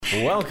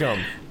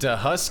Welcome to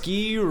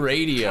Husky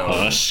Radio.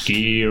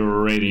 Husky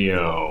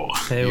Radio.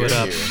 Hey, what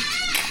up?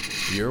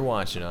 You're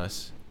watching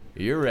us.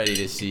 You're ready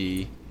to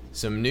see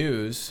some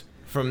news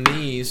from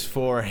these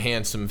four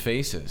handsome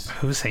faces.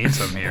 Who's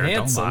handsome here?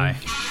 Handsome? Don't lie.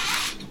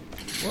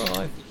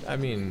 Well, I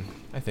mean,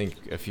 I think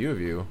a few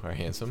of you are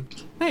handsome.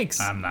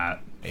 Thanks. I'm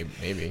not.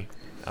 Maybe.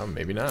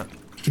 Maybe not.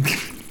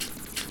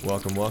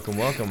 Welcome, welcome,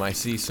 welcome. I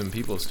see some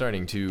people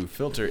starting to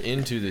filter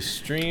into the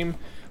stream.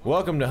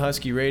 Welcome to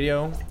Husky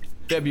Radio,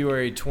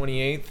 February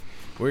 28th.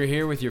 We're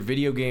here with your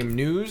video game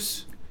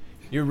news,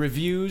 your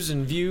reviews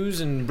and views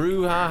and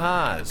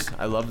brouhahas.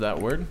 I love that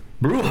word.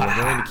 Brouhaha.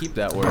 We're going to keep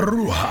that word.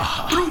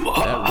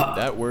 Brouhaha.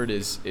 That word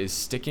is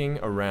sticking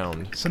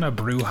around. Isn't a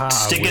brouhaha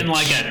Sticking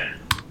witch? like a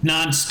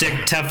non-stick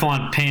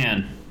Teflon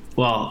pan.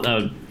 Well,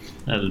 that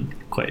would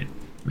quite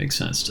make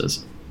sense,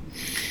 does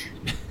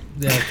it?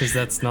 Yeah, because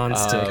that's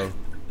non-stick.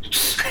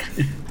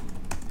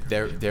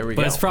 There we go.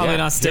 But it's probably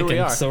not here we sticking,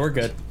 are. so we're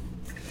good.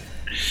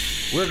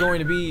 We're going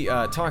to be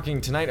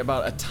talking tonight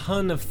about a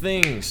ton of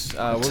things.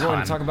 We're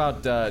going to talk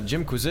about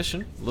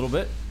Jimquisition a little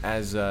bit,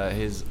 as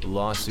his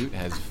lawsuit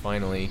has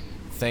finally,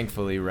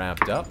 thankfully,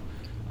 wrapped up.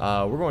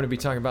 We're going to be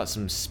talking about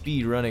some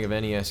speed running of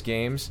NES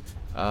games,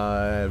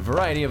 a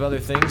variety of other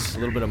things, a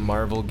little bit of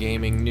Marvel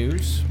gaming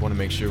news. Want to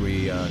make sure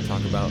we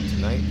talk about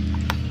tonight.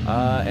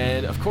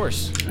 And of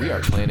course, we are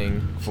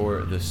planning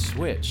for the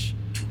Switch,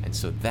 and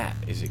so that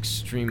is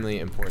extremely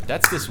important.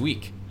 That's this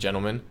week,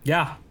 gentlemen.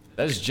 Yeah.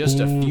 That is just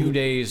a few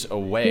days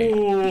away.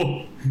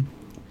 Ooh.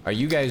 Are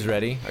you guys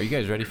ready? Are you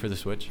guys ready for the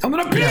Switch? I'm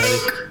gonna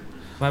puke.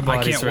 My I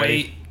body's can't ready.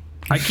 wait.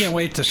 I can't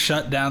wait to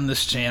shut down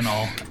this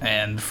channel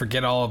and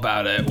forget all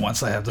about it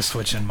once I have the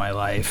Switch in my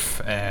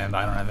life and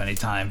I don't have any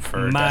time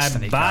for My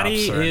Destiny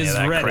body cops or any is of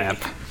that ready.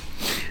 crap.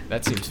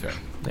 That seems fair.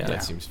 Yeah.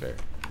 That seems fair.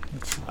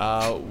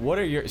 What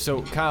are your...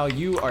 So, Kyle,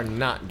 you are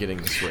not getting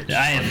the Switch.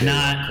 I have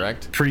not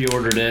correct?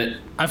 pre-ordered it.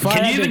 If I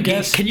Can had you to even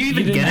guess, can you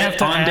even you didn't get have it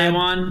to on day add-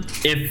 one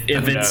if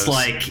Who it's knows?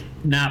 like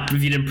not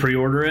if you didn't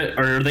pre-order it,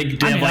 or they I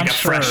have mean, like I'm a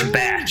fresh sure-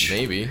 batch?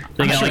 Maybe.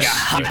 They I'm got sure like a you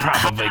hot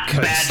probably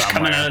could batch coming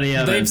somewhere. out of the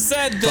oven. They've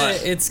said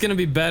that it's going to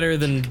be better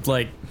than,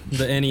 like,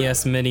 the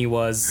NES Mini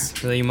was.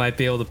 That you might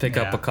be able to pick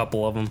up Yeah. a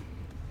couple of them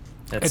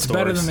at It's stores.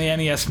 better than the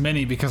NES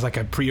Mini because I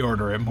could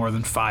pre-order it more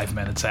than 5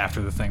 minutes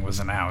after the thing was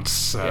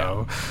announced,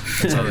 so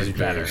it's already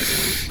better.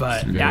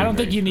 But Very, yeah, I don't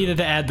think very you needed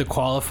to add the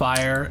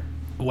qualifier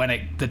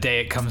when the day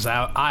it comes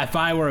out. If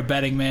I were a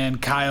betting man,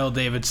 Kyle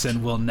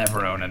Davidson will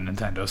never own a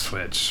Nintendo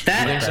Switch.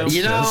 That think so?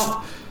 you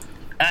know,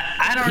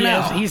 I don't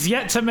know. He's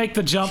yet to make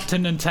the jump to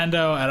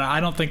Nintendo, and I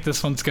don't think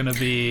this one's going to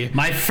be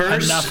My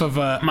first enough of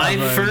a my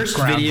of a first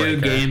video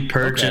groundbreaker. game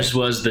purchase Okay.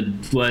 was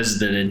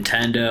the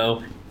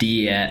Nintendo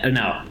DS.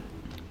 No,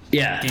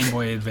 yeah, Game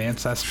Boy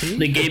Advance SP.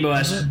 the Game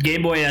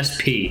Boy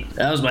SP.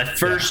 That was my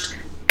first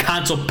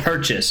console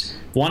purchase.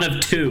 One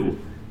of two.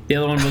 The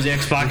other one was the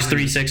Xbox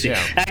 360.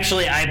 Yeah.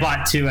 Actually, I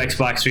bought two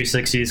Xbox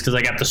 360s because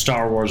I got the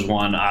Star Wars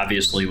one,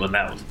 obviously, when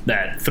that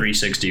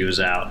 360 was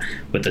out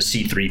with the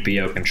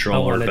C3PO I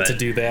controller. wanted but to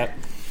do that.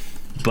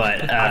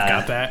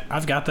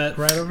 I've got that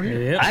right over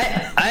here. Yep.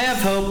 I have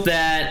hope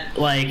that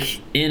like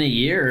in a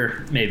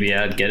year maybe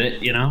I'd get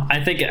it. You know, I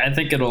think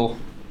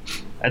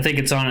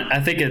it's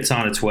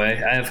on its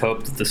way. I have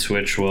hope that the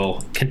Switch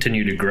will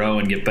continue to grow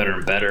and get better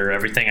and better.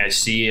 Everything I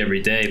see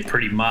every day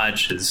pretty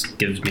much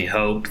gives me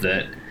hope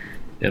that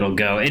it'll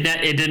go. It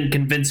didn't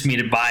convince me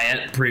to buy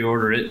it,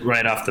 pre-order it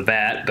right off the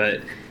bat,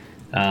 but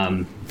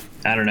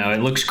I don't know.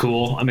 It looks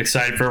cool. I'm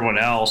excited for everyone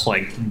else.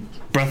 Like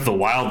Breath of the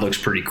Wild looks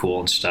pretty cool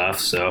and stuff.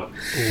 So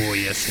Oh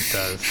yes, it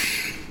does.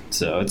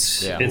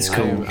 it's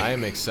cool. I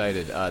am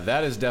excited.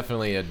 That is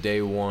definitely a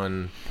day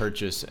one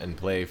purchase and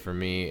play for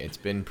me. It's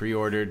been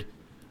pre-ordered.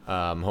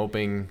 I'm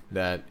hoping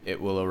that it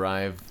will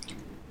arrive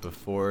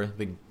before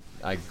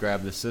I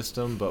grab the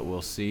system, but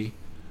we'll see.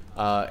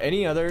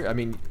 Any other? I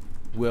mean,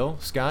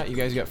 Scott, you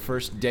guys got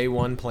first day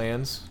one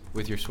plans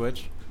with your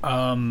Switch?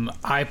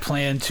 I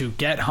plan to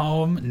get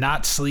home,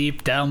 not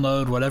sleep,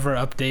 download whatever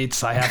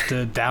updates I have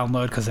to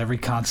download because every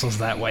console's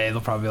that way.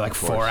 There'll probably be like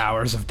 4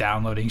 hours of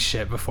downloading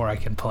shit before I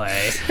can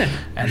play.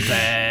 And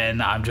then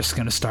I'm just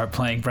going to start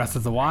playing Breath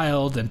of the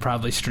Wild and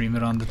probably stream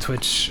it on the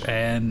Twitch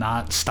and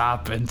not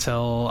stop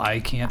until I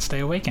can't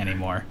stay awake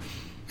anymore.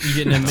 You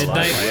getting a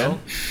midnight? Will?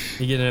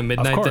 You getting a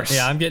midnight? Of course.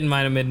 Yeah, I'm getting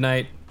mine at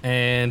midnight.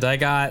 And I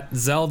got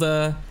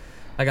Zelda,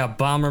 I got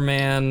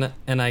Bomberman,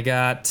 and I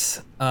got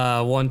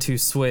 1-2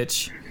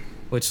 Switch,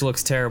 which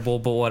looks terrible,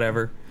 but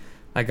whatever.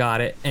 I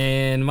got it.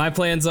 And my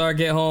plans are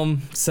get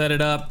home, set it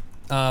up,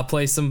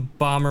 play some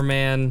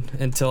Bomberman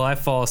until I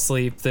fall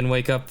asleep, then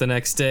wake up the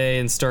next day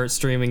and start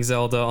streaming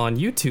Zelda on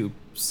YouTube.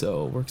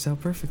 So it works out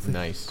perfectly.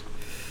 Nice.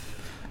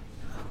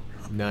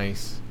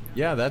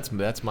 Yeah, that's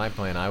my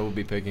plan. I will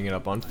be picking it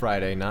up on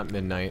Friday, not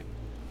midnight.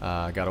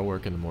 I gotta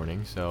work in the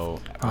morning, so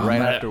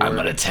I'm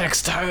gonna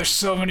text Tyler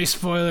so many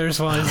spoilers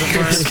while he's at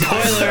work.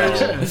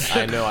 Spoilers.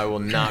 I know I will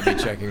not be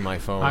checking my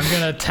phone. I'm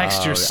gonna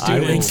text your I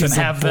students will- and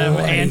have them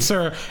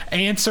Boy.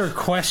 answer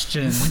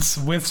questions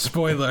with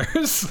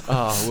spoilers.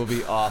 Oh, it will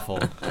be awful.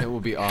 It will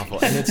be awful,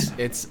 and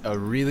it's a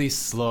really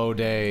slow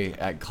day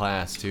at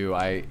class too.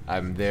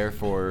 I'm there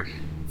for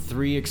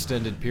 3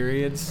 extended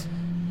periods,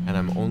 and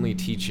I'm only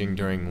teaching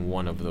during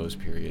one of those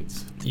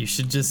periods. You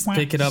should just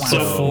pick it up So-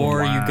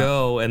 before you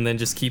go, and then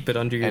just keep it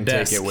under your And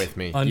desk. take it with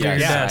me. Under Yes,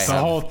 your I desk. The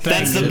have- whole thing.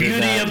 That's the Consider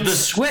beauty that. of the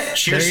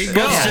Switch. You're There you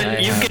supposed go. to, I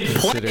you have can play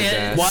considered it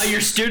that. while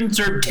your students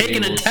are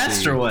taking a will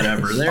test see. or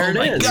whatever. There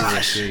it is.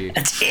 gosh.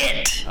 That's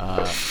it.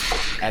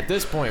 At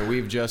this point,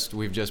 we've just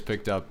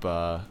picked up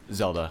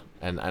Zelda,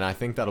 and I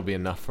think that'll be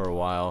enough for a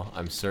while.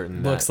 I'm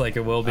certain. Looks that, like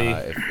it will be.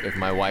 if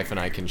my wife and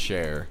I can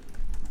share,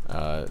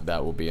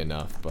 that will be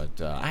enough. But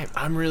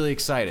I'm really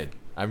excited.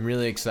 I'm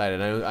really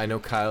excited. I know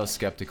Kyle's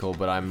skeptical,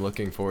 but I'm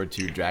looking forward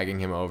to dragging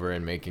him over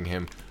and making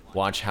him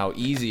watch how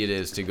easy it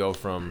is to go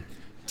from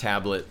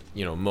tablet,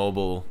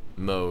 mobile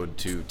mode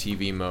to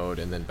TV mode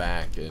and then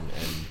back and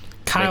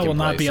Kyle make him will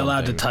not play be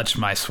allowed to something. touch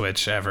my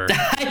Switch ever.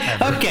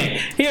 Okay,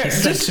 here.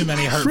 said just too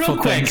many real hurtful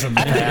quick. things in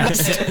the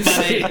past.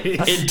 My He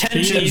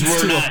intentions needs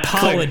were to not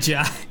clear.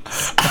 apologize.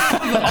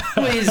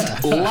 Always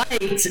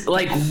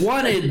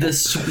wanted the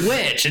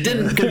Switch. It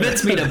didn't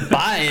convince me to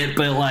buy it,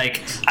 but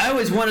I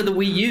always wanted the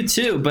Wii U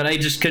too, but I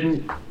just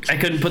couldn't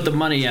put the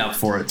money out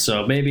for it.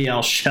 So maybe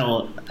I'll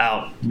shell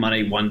out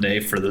money one day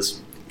for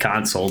this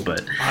console,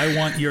 but I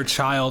want your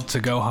child to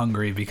go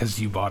hungry because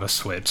you bought a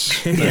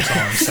Switch. That's all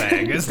I'm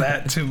saying. Is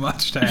that too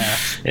much to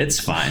ask? it's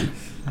fine.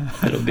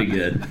 It'll be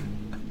good.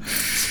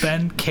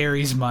 Spend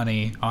Carrie's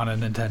money on a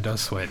Nintendo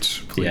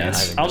Switch, please. Yeah,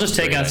 think I'll that's just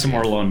a take great out some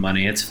idea. more loan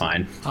money. It's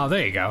fine. Oh,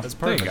 there you go. That's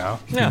There you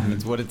perfect. go. Yeah.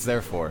 That's what it's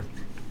there for.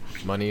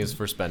 Money is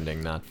for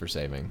spending, not for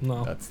saving.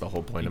 No. That's the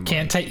whole point of money.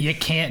 You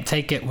can't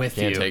take it with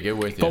Can't you. take it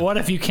with you. But what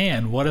if you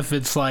can? What if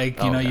it's like,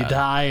 Oh, you God.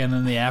 die and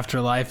then the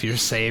afterlife, your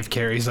save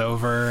carries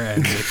over,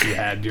 and if you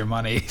had your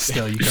money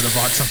still, you could have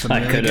bought something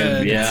I really could have,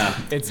 good. yeah.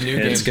 It's New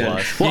It's Game good.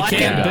 Plus. Well, You I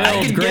can't can- I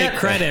build can great get-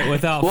 credit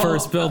without Well-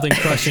 first building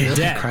crushing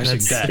debt. Crushing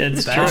That's debt.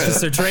 It's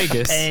Officer true.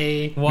 Tragus.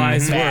 A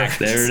Wise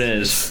fact. work. There it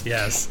is.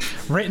 Yes.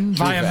 Written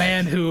by a fact.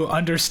 man who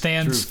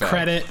understands True fact.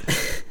 credit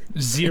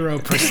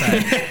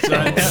 0%. So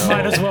that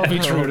might as well be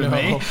true to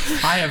me.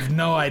 I have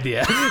no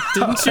idea.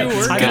 Didn't you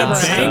work I at a never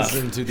bank?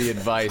 Listen to the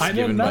advice I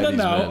given didn't. by these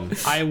No. men.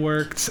 I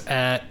worked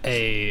at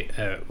a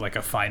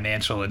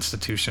financial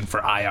institution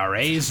for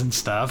IRAs and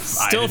stuff.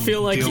 I Still didn't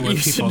feel like deal you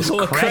with should people's know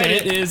what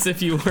credit is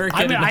if you work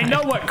I at mean, a I bank.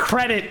 know what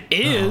credit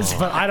is,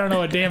 but I don't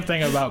know a damn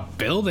thing about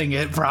building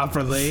it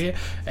properly.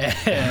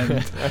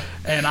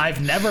 And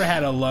I've never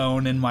had a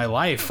loan in my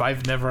life.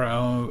 I've never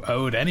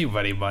owed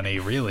anybody money,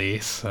 really.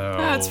 So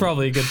That's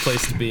probably a good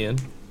place to be in.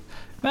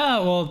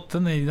 no. Well,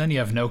 then you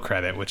have no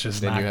credit, which is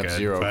Then not you have good,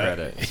 0 but-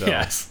 credit, so.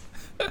 Yes,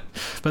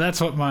 but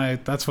that's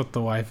what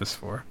the wife is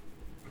for.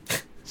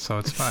 So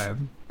it's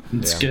fine.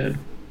 It's Yeah. good.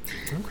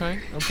 Okay.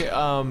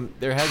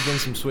 There has been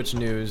some Switch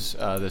news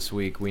this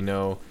week. We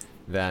know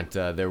that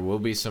there will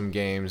be some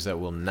games that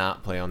will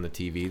not play on the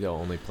TV. They'll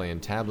only play in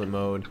tablet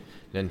mode.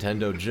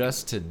 Nintendo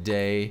just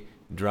today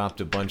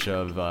dropped a bunch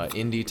of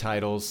indie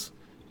titles.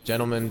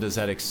 Gentlemen, does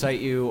that excite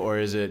you, or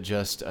is it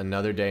just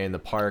another day in the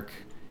park?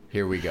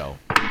 Here we go.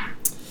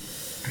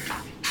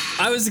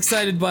 I was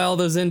excited by all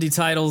those indie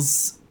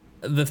titles.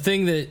 The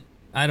thing that,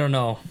 I don't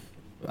know,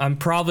 I'm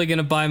probably going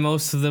to buy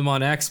most of them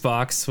on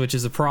Xbox, which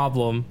is a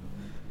problem.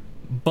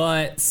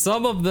 But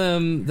some of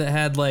them that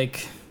had,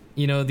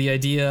 the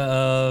idea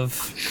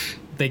of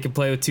they could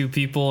play with 2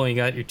 people and you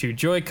got your 2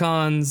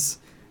 Joy-Cons,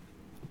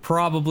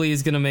 probably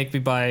is going to make me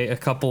buy a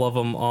couple of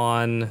them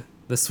on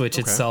the Switch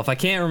itself. I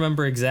can't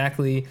remember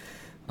exactly.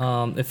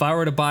 If I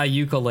were to buy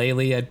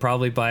Yooka-Laylee, I'd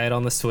probably buy it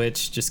on the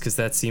Switch just because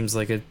that seems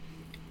like a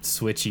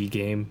Switchy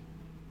game.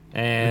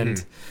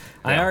 And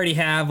I already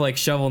have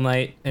Shovel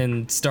Knight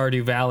and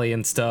Stardew Valley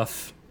and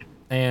stuff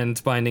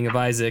and Binding of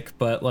Isaac,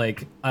 but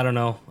I don't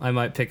know, I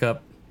might pick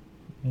up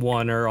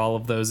one or all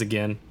of those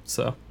again.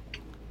 So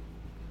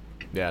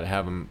Yeah, to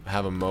have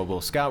them mobile.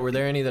 Scott, were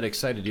there any that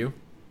excited you?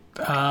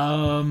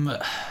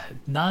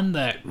 None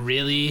that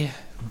really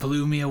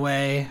blew me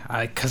away.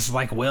 Cause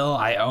like Will,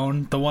 I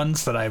own the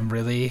ones that I'm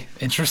really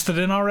interested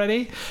in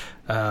already.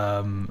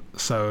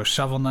 So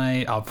Shovel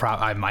Knight,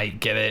 I might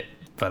get it,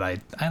 but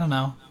I don't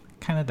know.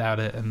 Kind of doubt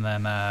it. And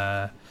then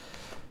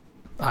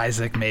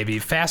Isaac maybe.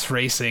 Fast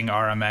Racing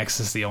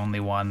RMX is the only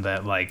one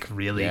that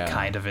really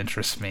kind of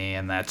interests me,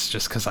 and that's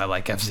just because I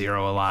like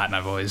F-Zero a lot, and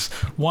I've always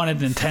wanted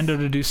Nintendo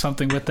to do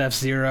something with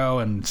F-Zero,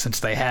 and since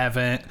they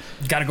haven't,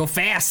 gotta go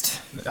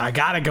fast. I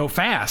gotta go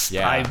fast.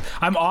 Yeah.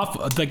 I'm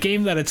off. The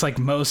game that it's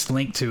most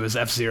linked to is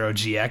F-Zero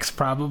GX,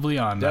 probably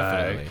on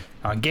Definitely.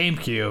 On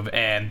GameCube,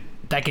 and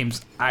that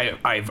game's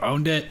I've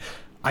owned it.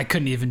 I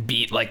couldn't even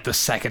beat the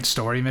second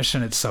story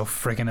mission. It's so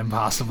freaking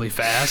impossibly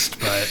fast,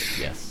 but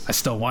Yes. I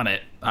still want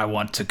it. I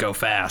want to go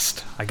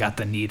fast. I got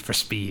the need for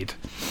speed.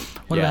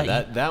 What Yeah,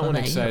 about you? that What one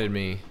about you? excited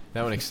me.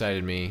 That one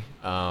excited me.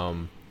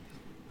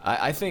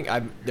 I think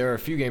there are a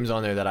few games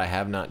on there that I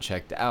have not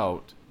checked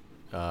out.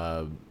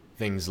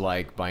 Things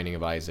like Binding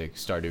of Isaac,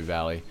 Stardew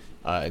Valley.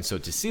 And so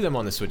to see them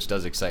on the Switch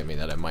does excite me,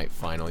 that I might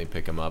finally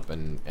pick them up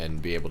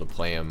and be able to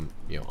play them,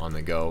 on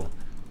the go.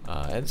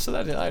 And so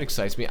that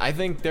excites me. I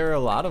think there are a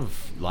lot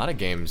of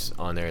games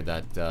on there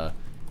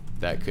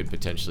that could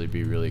potentially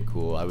be really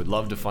cool. I would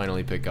love to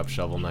finally pick up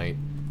Shovel Knight.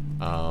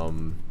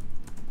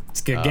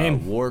 It's a good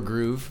game.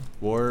 Wargroove.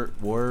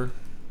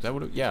 Is that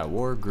what?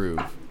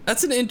 Wargroove.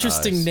 That's an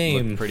interesting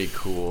name. Looked pretty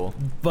cool.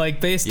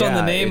 Like based on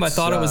the name, I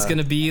thought it was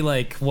gonna be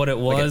like what it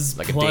was,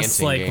 like a plus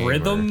like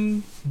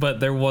rhythm, but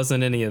there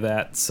wasn't any of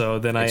that. So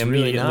then I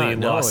immediately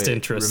lost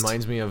interest. It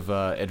reminds me of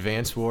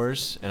Advance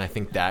Wars, and I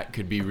think that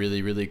could be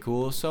really, really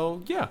cool.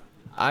 So yeah,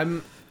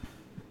 I'm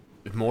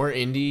more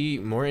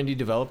indie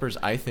developers.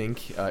 I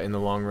think in the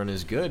long run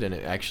is good, and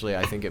I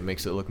think it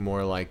makes it look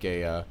more like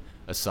a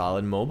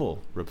solid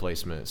mobile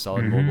replacement,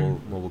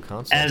 mobile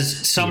console.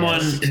 As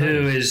someone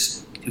who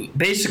is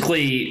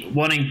basically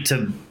wanting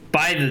to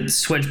buy the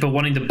Switch, but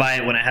wanting to buy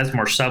it when it has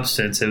more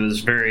substance, it was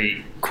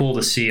very cool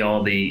to see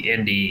all the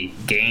indie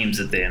games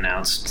that they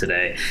announced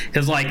today.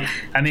 Because,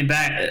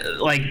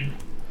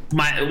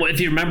 if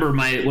you remember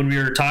when we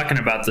were talking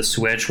about the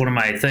Switch, one of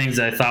my things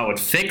I thought would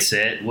fix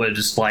it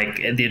was like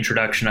the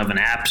introduction of an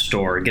app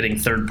store, getting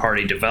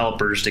third-party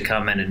developers to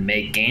come in and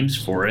make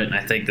games for it. And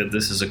I think that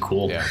this is a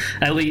cool,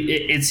 at least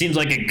it seems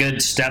like a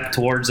good step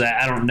towards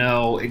that. I don't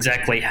know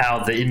exactly how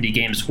the indie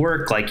games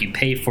work, like you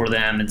pay for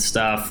them and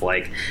stuff.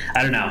 Like,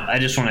 I don't know. I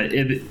just want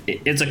to.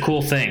 It's a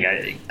cool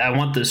thing. I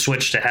want the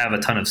Switch to have a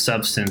ton of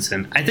substance,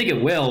 and I think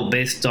it will,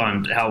 based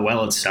on how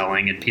well it's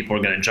selling, and people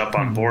are going to jump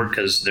on board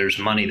because there's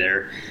money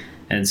there.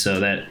 And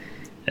so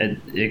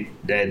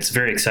it's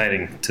very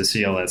exciting to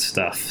see all that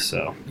stuff.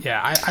 So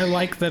yeah, I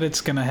like that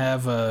it's gonna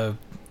have a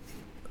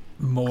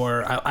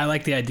more. I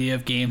like the idea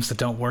of games that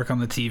don't work on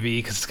the TV,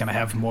 because it's gonna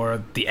have more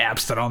of the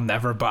apps that I'll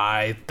never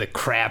buy, the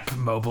crap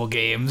mobile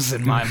games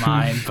in my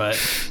mind. But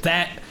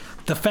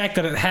the fact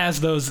that it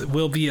has those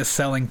will be a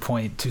selling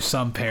point to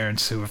some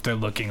parents who, if they're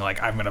looking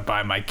like, I'm gonna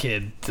buy my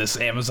kid this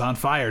Amazon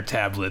Fire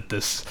tablet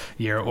this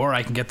year, or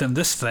I can get them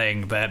this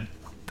thing that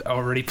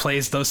already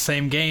plays those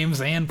same games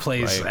and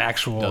plays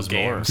actual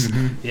games.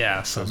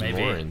 Yeah, so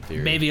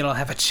maybe it'll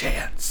have a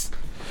chance.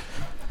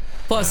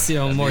 Plus,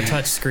 more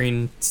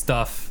touchscreen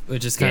stuff,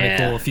 which is kind of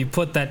cool. If you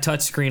put that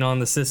touchscreen on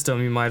the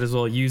system, you might as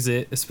well use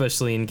it,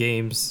 especially in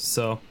games.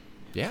 So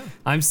yeah,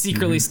 I'm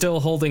secretly still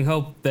holding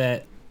hope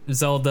that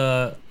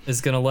Zelda is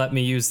going to let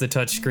me use the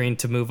touchscreen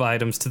to move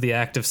items to the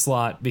active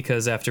slot,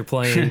 because after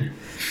playing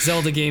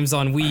Zelda games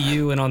on Wii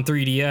U and on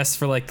 3DS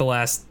for like the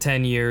last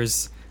 10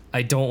 years,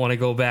 I don't want to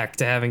go back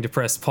to having to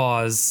press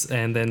pause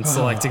and then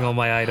selecting all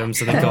my items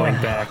and then going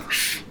back,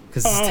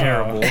 because it's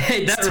terrible.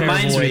 Hey, that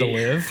reminds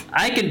me,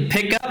 I can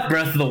pick up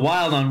Breath of the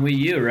Wild on Wii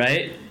U,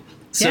 right?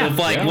 So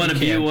if one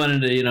of you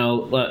wanted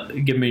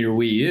to, give me your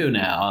Wii U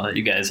now that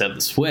you guys have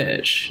the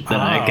Switch, then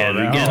I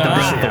can get the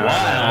Breath of the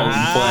Wild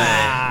and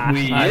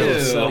play Wii U. I will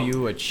sell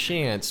you a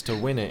chance to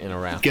win it in a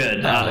raffle.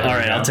 Good. All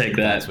right, I'll take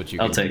that.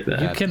 I'll take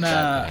that.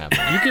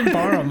 You can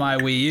borrow my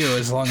Wii U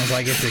as long as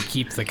I get to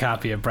keep the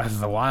copy of Breath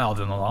of the Wild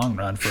in the long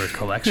run for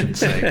collection's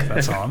sake.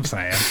 That's all I'm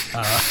saying.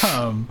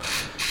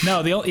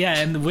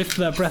 And with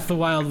the Breath of the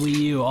Wild Wii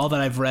U, all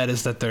that I've read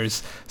is that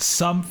there's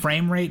some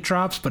frame rate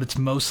drops, but it's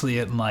mostly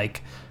in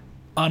like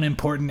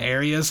unimportant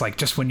areas, like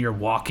just when you're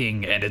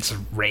walking and it's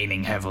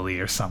raining heavily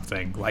or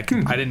something. Like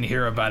I didn't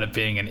hear about it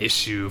being an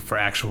issue for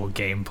actual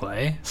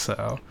gameplay.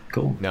 So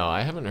cool. No,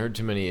 I haven't heard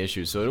too many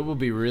issues. So it will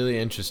be really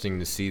interesting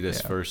to see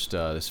this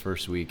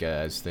first week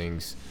as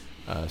things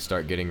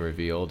start getting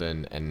revealed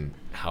and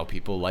how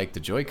people like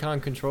the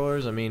Joy-Con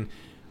controllers. I mean,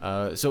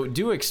 so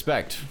do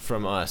expect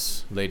from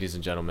us, ladies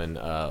and gentlemen,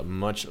 a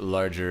much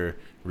larger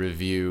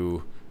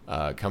review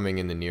coming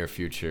in the near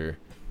future.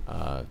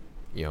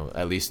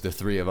 At least the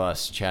three of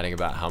us chatting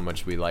about how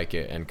much we like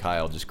it, and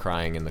Kyle just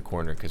crying in the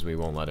corner because we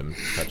won't let him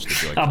touch the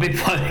Joy-Con. I'll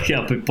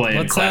be playing.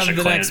 Let's Clash have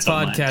of the next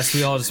Clans podcast.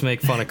 We all just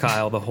make fun of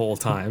Kyle the whole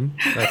time.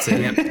 That's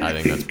it. I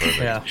think that's perfect.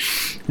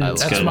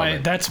 Yeah,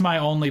 that's my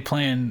only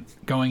plan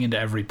going into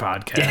every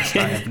podcast.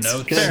 I have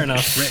notes fair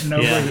enough written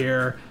over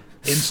here.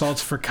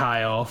 Insults for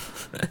Kyle.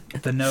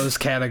 The nose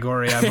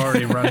category, I've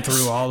already run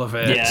through all of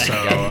it. Yeah. So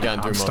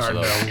I'm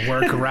starting to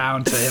work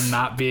around to him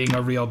not being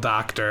a real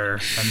doctor,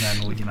 and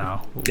then we'll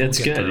that's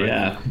good.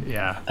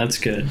 Yeah, that's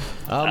good.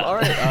 All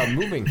right,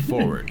 moving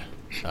forward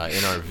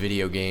in our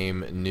video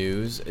game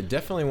news,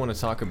 definitely want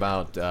to talk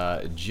about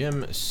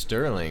Jim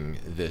Sterling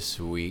this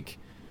week.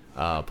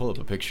 Pull up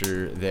a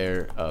picture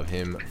there of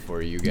him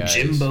for you guys.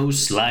 Jimbo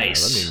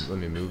Slice. Let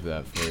me move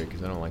that for you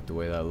because I don't like the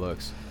way that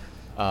looks.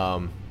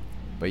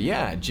 But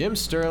yeah, Jim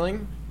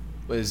Sterling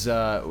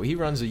he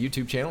runs a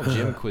YouTube channel,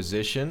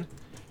 Jimquisition,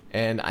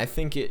 and I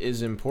think it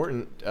is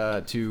important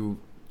to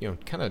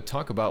kind of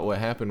talk about what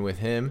happened with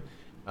him.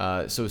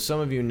 So some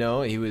of you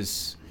know he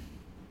was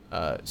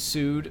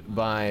sued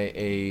by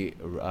a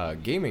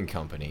gaming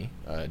company,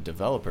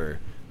 developer,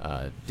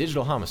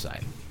 Digital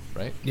Homicide,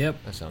 right?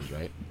 Yep. That sounds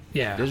right.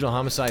 Yeah. Digital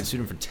Homicide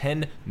sued him for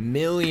 $10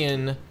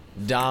 million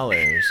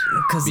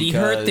Because he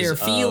hurt their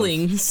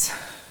feelings.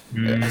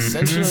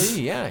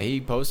 Essentially, yeah,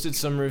 he posted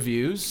some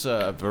reviews,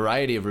 a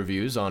variety of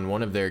reviews on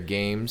one of their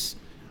games,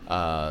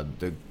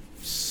 the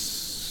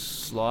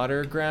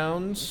Slaughter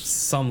Grounds,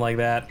 something like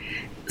that.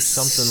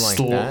 Something like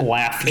that.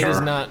 Laughter. It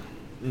is not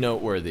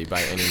noteworthy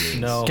by any means.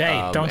 No.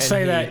 Okay, don't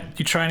say that.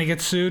 You trying to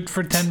get sued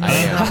for $10 I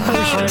million?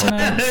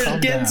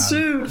 am. Get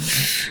sued.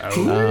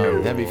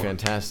 That'd be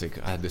fantastic.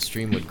 The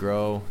stream would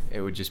grow.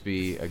 It would just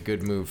be a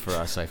good move for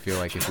us. I feel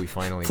like if we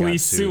finally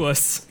Please got sue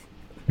us.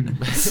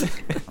 This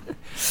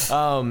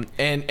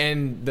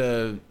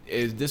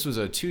was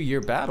a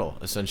 2-year battle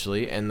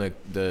essentially, and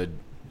the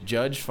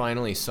judge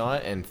finally saw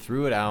it and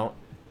threw it out,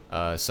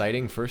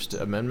 citing First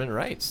Amendment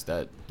rights.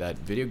 That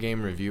video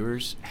game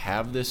reviewers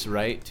have this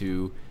right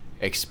to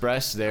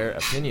express their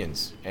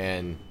opinions,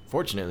 and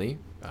fortunately,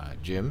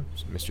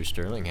 Mr.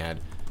 Sterling had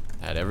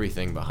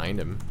everything behind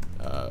him.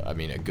 I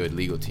mean, a good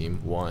legal team,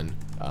 one,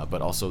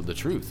 but also the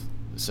truth,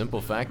 the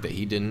simple fact that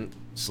he didn't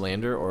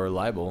slander or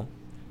libel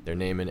their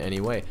name in any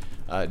way.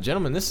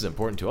 Gentlemen, this is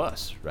important to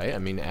us, right? I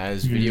mean,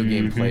 as video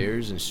game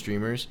players and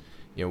streamers,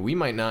 we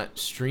might not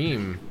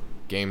stream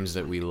games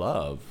that we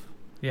love,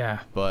 Yeah.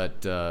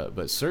 but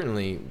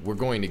certainly we're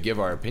going to give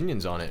our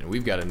opinions on it, and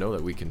we've got to know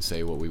that we can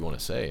say what we want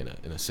to say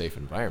in a safe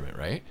environment,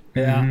 right?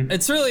 Yeah.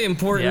 It's really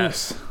important.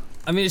 Yes.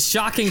 I mean, it's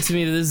shocking to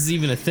me that this is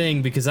even a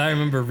thing, because I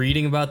remember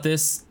reading about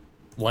this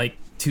like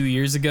 2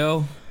 years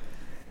ago,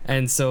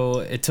 and so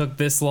it took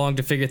this long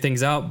to figure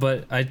things out.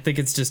 But I think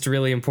it's just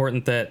really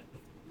important that,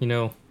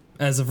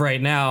 as of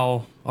right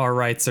now, our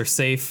rights are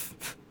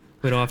safe.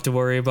 We don't have to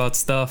worry about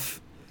stuff.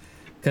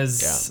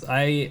 Because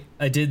I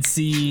did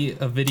see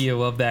a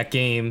video of that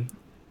game.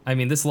 I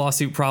mean, this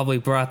lawsuit probably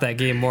brought that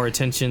game more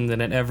attention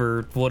than it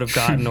ever would have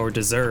gotten or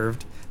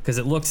deserved, because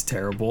it looked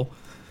terrible.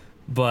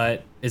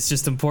 But it's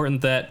just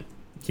important that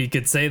he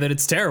could say that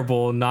it's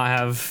terrible and not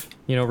have,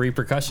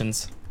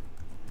 repercussions.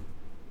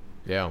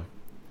 Yeah.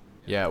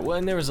 Well,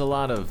 and there was a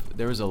lot of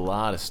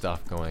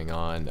stuff going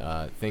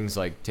on. Things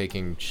like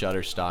taking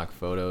Shutterstock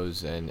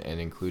photos and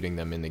including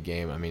them in the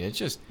game. I mean,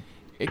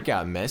 it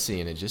got messy,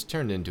 and it just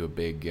turned into a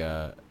big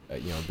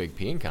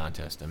peeing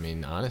contest. I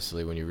mean,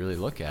 honestly, when you really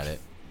look at it,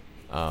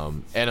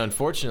 and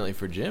unfortunately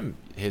for Jim,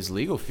 his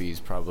legal fees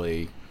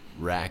probably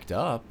racked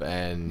up,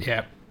 and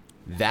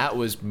that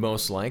was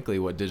most likely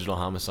what Digital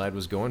Homicide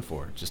was going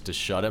for, just to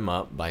shut him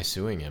up by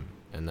suing him,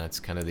 and that's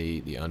kind of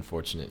the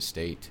unfortunate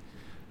state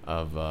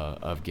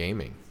of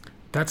gaming.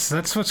 That's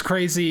what's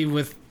crazy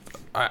with,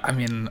 I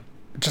mean,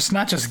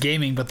 not just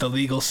gaming, but the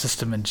legal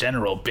system in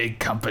general. Big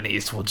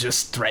companies will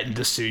just threaten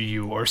to sue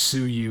you, or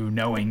sue you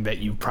knowing that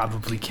you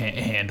probably can't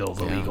handle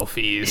the legal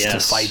fees to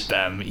fight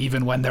them,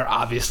 even when they're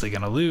obviously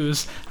going to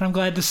lose. And I'm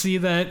glad to see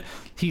that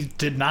he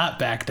did not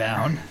back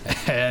down,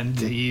 and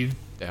he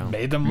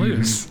made them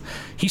lose.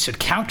 He should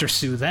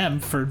countersue them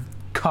for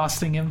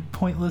costing him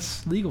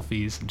pointless legal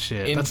fees and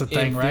shit. That's a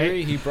thing, in theory,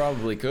 right? He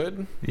probably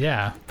could.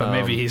 Yeah, but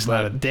maybe he's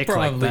not a dick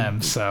like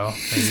them, so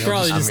he's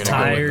probably just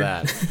tired. Go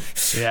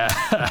with that. Yeah.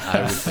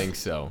 I would think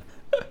so.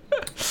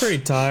 Pretty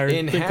tired.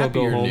 In think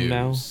happier we'll go home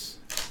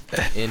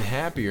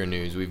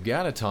news, we've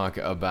got to talk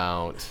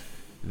about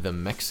the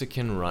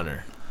Mexican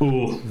runner.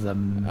 Ooh. The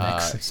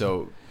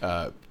Mexican.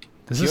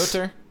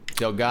 Piotr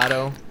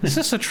Delgado. Is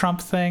this a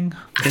Trump thing?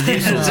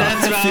 Is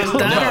that about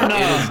that or No,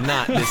 not? it is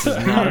not. This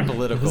is not a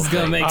political This is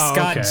gonna thing. make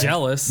Scott okay.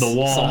 jealous. The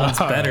wall. Someone's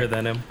All better right.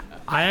 than him.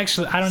 I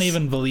don't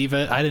even believe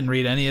it. I didn't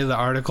read any of the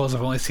articles.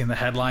 I've only seen the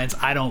headlines.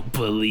 I don't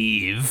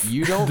believe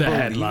You don't the believe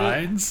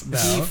headlines. it? No.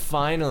 He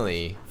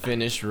finally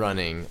finished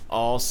running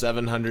all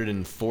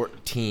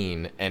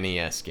 714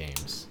 NES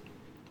games.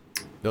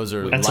 Those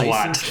are That's a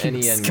lot. licensed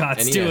NES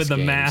Scott's NES doing the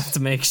games. math to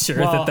make sure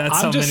Well, that's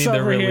I'm how just many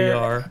there over really here-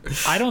 are.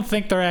 I don't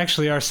think there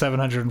actually are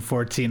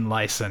 714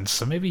 licensed,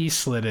 so maybe he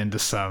slid into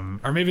some,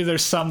 or maybe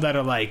there's some that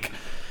are like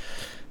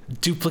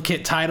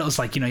duplicate titles,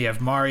 like you have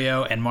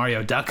Mario and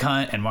Mario Duck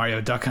Hunt and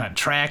Mario Duck Hunt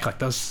Track, like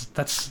those.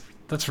 That's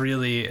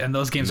really, and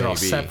those games are all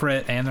Maybe.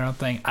 separate and their own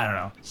thing. I don't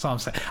know. That's all I'm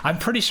saying. I'm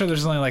pretty sure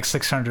there's only like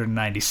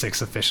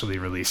 696 officially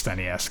released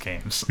NES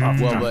games. Off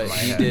the Well, top but of my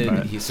he head, did.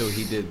 but-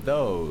 He did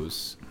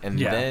those, and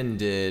Yeah. then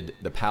did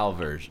the PAL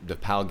version, the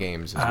PAL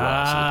games as well. So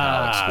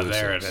the PAL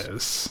there it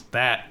exclusives. is.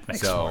 That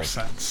makes So- more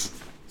sense.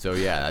 So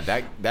yeah,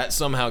 that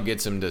somehow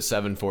gets him to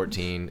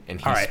 714, and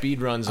he All right,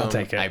 speedruns them. I'll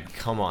take it.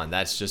 Come on,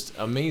 that's just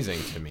amazing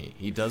to me.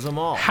 He does them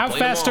all. How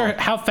Played them fast all. are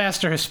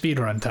his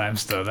speedrun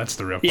times though? That's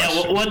the real Yeah,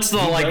 question. what's the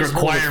does hold a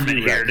requirement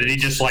few here? Did he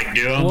just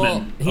do them? Well,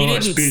 and, he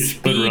didn't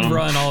speed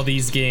run all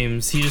these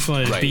games. He just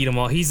wanted to Right. beat them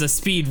all. He's a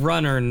speed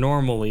runner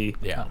normally.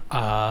 Yeah.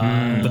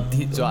 But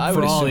So I would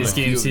for all assume these a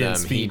few games, of he didn't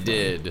them he speed run.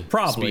 did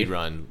Probably.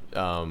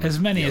 speedrun. As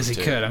many as he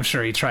to- could. I'm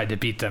sure he tried to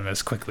beat them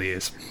as quickly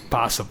as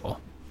possible.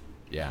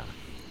 Yeah.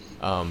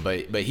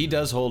 But he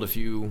does hold a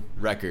few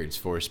records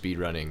for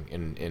speedrunning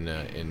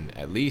in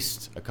at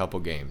least a couple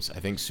games. I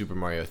think Super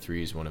Mario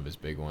 3 is one of his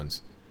big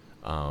ones.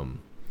 But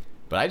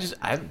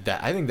I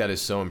think that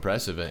is so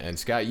impressive. And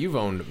Scott, you've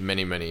owned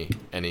many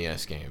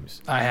NES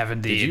games. I have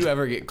indeed. Did you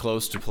ever get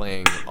close to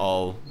playing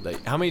all?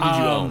 Like, how many did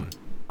you own?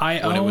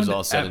 when it was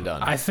all said and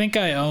done. I think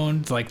I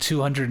owned like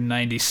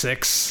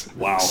 296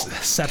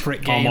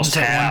 separate games Almost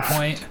at half. one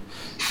point.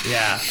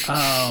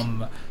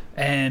 Yeah.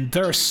 And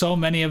there are so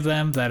many of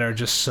them that are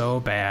just so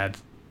bad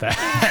that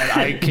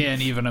I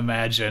can't even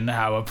imagine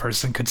how a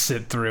person could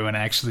sit through and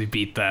actually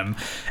beat them.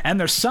 And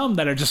there's some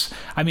that are just,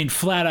 I mean,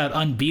 flat out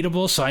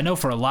unbeatable. So I know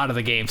for a lot of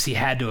the games, he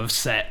had to have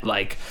set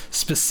like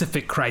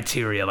specific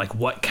criteria, like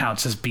what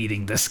counts as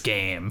beating this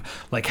game.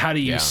 Like, how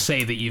do you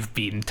say that you've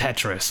beaten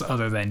Tetris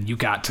other than you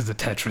got to the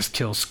Tetris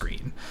kill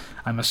screen?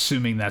 I'm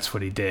assuming that's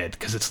what he did,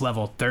 because it's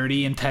level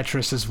 30 in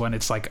Tetris is when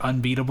it's like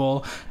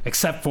unbeatable,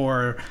 except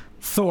for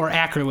Thor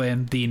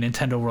Ackerlund, the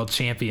Nintendo World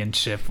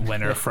Championship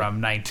winner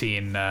from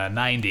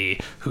 1990,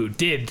 who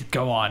did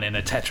go on in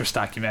a Tetris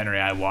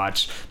documentary I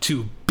watched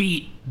to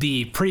beat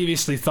the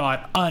previously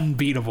thought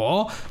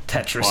unbeatable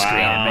Tetris screen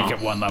and make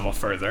it one level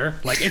further.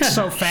 Like, it's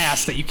so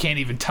fast that you can't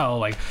even tell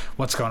like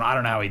what's going on. I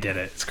don't know how he did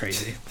it. It's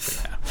crazy.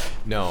 Yeah.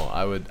 No,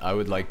 I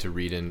would like to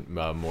read in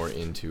more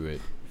into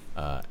it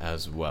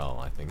as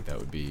well. I think that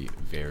would be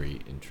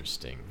very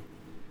interesting.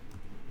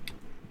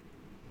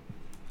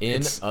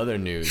 In other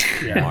news,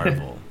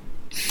 Marvel.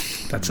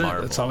 That's it.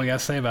 That's all we gotta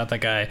say about that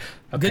guy.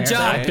 Good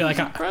job. I feel like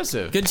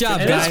Impressive. Good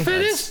job, It guy.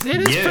 is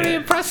pretty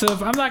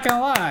impressive. I'm not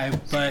gonna lie,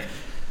 but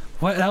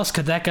what else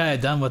could that guy have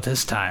done with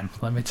his time?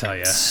 Let me tell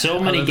you. So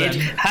many games.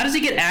 How does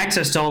he get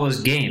access to all those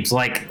games?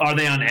 Like, are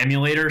they on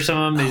emulator or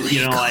something?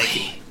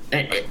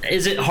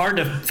 Is it hard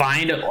to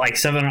find like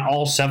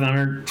all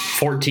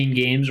 714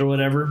 games or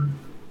whatever?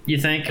 You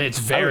think? It's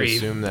I would very.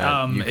 assume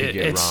that you could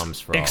get it's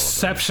ROMs for all of them.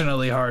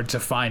 exceptionally hard to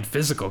find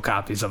physical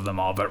copies of them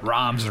all, but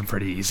ROMs are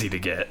pretty easy to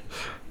get.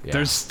 Yeah.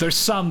 There's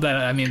some that,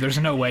 I mean, there's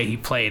no way he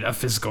played a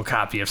physical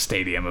copy of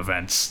Stadium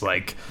Events,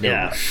 like,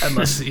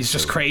 unless he's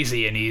just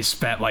crazy and he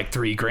spent like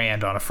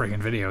 $3,000 on a friggin'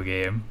 video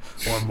game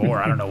or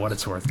more. I don't know what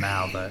it's worth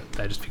now, but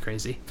that'd just be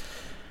crazy.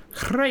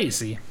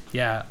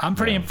 Yeah, I'm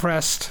pretty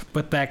impressed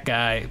with that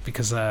guy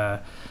because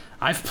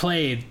I've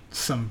played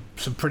some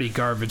pretty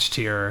garbage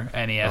tier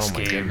NES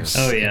games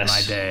in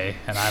my day,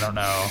 and I don't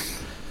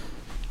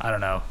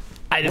know.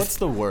 What's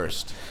the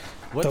worst?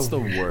 What's the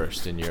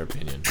worst in your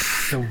opinion?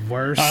 The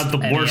worst.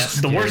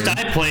 The worst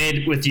I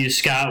played with you,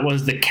 Scott,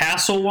 was the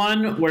castle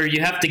one where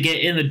you have to get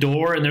in the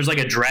door and there's like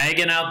a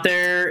dragon out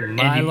there.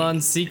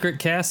 Nylon Secret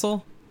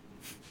Castle?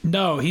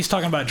 No, he's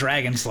talking about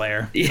Dragon's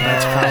Lair.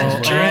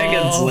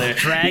 Dragon's Lair.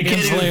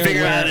 Dragon's Lair.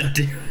 Figure out how to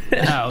do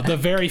No, the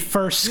very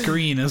first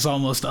screen is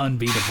almost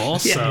unbeatable.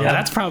 So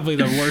that's probably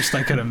the worst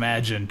I could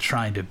imagine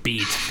trying to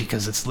beat,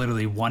 because it's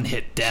literally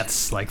one-hit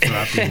deaths like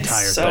throughout the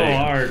entire so thing.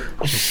 hard.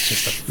 It's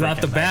just a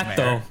Not the freaking bat,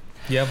 nightmare.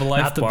 though. You have a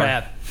life Not the bar.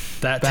 bat.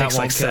 That Bat takes like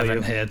won't kill 7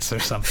 you. hits or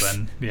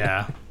something.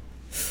 Yeah.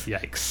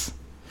 Yikes.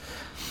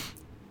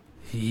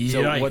 So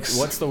Yikes.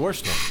 what's the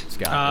worst one,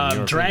 Scott? in your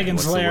opinion?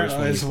 Dragon's What's the Lair worst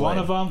one is you one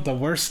played? of them. The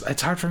worst.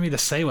 It's hard for me to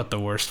say what the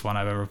worst one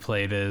I've ever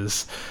played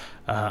is.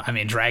 I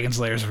mean, Dragon's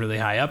Lair is really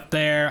high up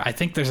there. I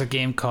think there's a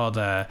game called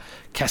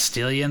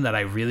Castilian that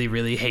I really,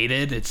 really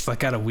hated. It's like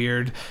got a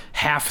weird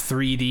half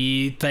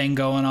 3D thing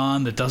going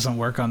on that doesn't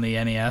work on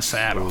the NES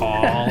at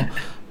all.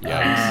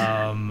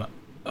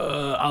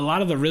 A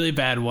lot of the really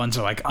bad ones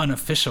are like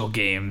unofficial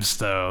games,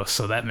 though,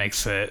 so that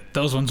makes it.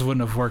 Those ones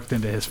wouldn't have worked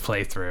into his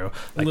playthrough.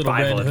 Like Little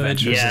Bible Red Hood.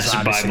 Adventures Yes, is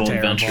obviously Bible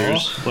terrible.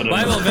 Adventures.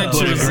 Bible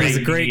Adventures is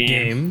a great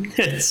game.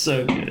 It's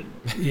so good.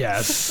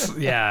 Yes,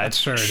 yeah, it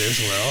sure it is,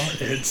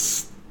 Will.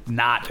 It's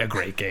not a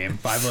great game.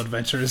 Bible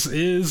Adventures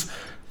is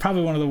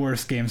probably one of the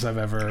worst games I've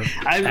ever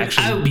I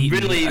actually beaten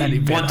really any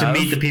bit want to of.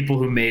 meet the people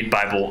who made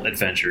Bible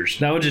Adventures.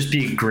 That would just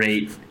be a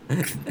great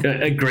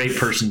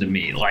person to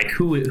meet. Like,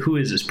 who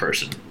is this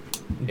person?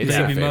 It's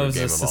Baby my favorite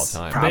Moses. game of all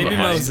time. Probably. Baby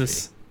Probably.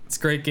 Moses. It's a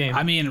great game.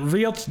 I mean,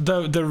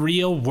 the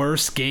real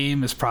worst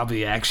game is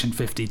probably Action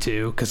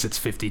 52 because it's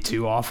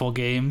 52 awful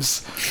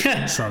games.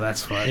 So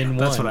that's what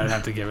I'd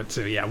have to give it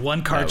to. Yeah,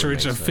 one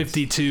cartridge make of sense.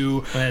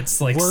 52.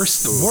 It's like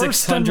worse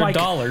than like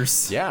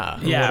 $600. Yeah.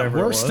 Yeah, whatever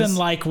it worse was. than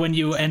like when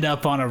you end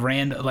up on a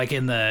random, like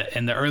in the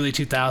early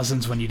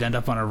 2000s when you'd end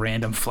up on a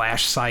random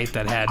Flash site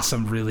that had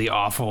some really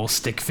awful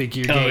stick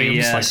figure Oh, games.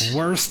 yes. Like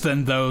worse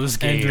than those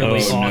And games.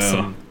 really Oh, no.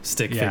 awesome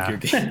stick Yeah. figure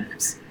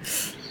games.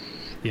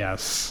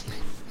 Yes.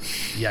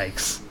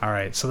 Yikes. All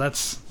right, so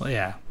let's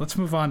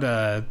move on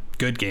to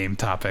good game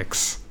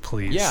topics,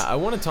 please. Yeah, I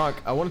want to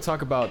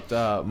talk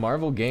about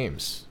Marvel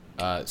games.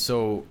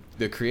 So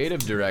the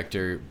creative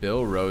director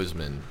Bill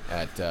Roseman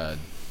at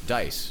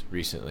DICE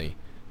recently,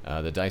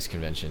 the DICE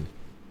convention,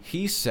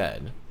 he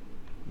said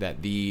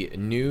that the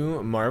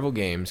new Marvel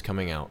games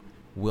coming out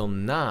will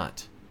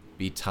not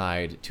be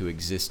tied to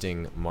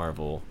existing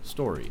Marvel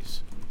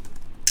stories.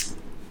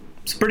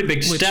 It's a pretty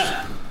big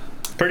step.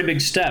 Pretty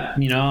big step.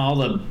 You know,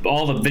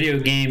 all the video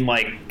game,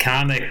 like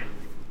comic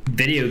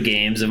video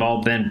games have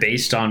all been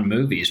based on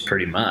movies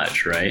pretty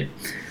much, right?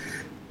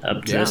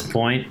 Up to this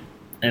point.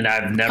 And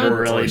I've never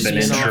really been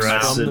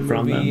interested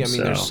from them. I mean,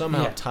 so. they're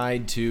somehow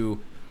tied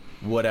to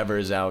whatever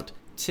is out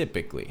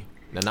typically.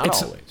 Now,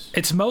 not always.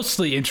 It's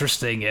mostly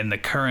interesting in the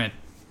current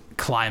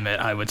climate,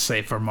 I would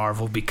say, for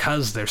Marvel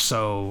because they're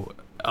so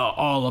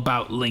all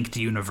about linked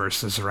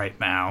universes right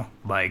now.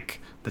 Like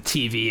the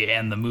TV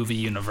and the movie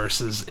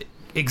universes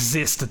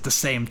exist at the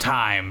same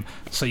time,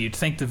 so you'd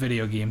think the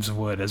video games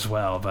would as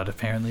well, but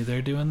apparently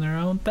they're doing their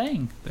own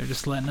thing. They're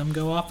just letting them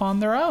go off on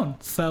their own.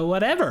 So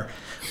whatever.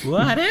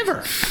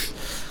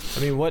 I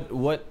mean,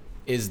 what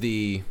is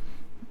the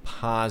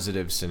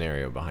positive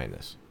scenario behind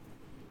this?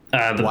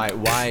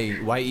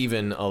 Why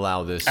even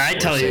allow this? I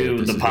tell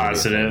you the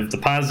positive. The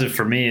positive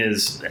for me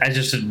is I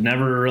just have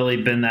never really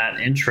been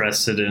that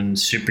interested in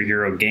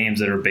superhero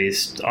games that are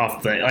based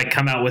off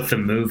come out with the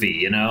movie.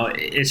 You know,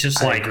 it's just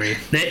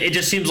it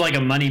just seems like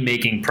a money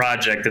making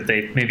project that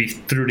they maybe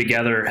threw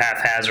together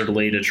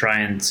haphazardly to try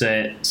and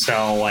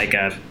sell like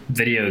a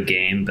video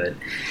game. But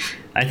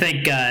I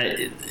think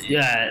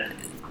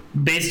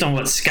based on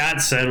what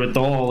Scott said, with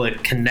all the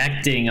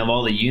connecting of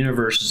all the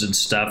universes and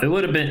stuff, it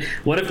would have been,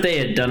 what if they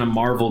had done a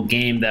Marvel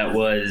game that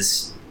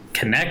was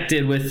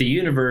connected with the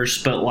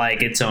universe but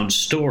like its own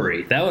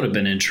story? That would have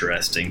been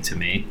interesting to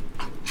me,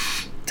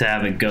 to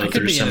have it go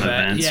through some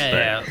events.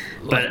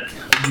 But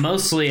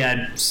mostly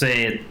I'd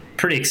say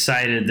pretty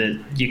excited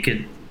that you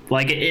could,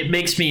 like, it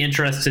makes me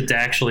interested to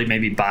actually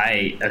maybe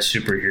buy a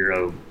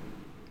superhero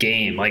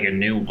game, like a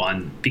new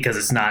one,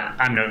 because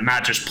I'm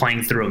not just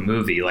playing through a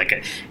movie.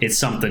 Like it's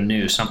something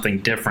new, something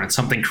different,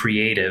 something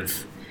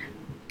creative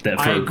that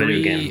for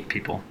video game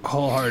people.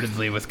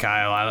 Wholeheartedly with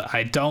Kyle.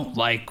 I don't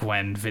like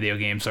when video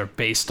games are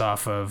based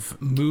off of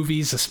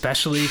movies,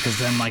 especially because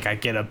then like I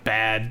get a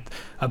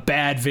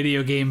bad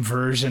video game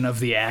version of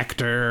the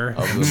actor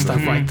and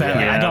stuff like that.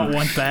 Yeah. I don't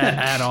want that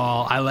at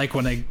all. I like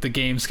when the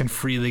games can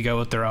freely go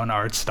with their own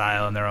art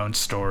style and their own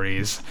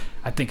stories.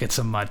 I think it's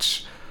a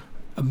much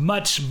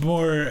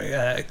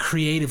more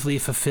creatively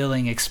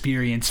fulfilling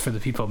experience for the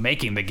people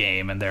making the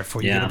game, and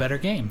therefore you get a better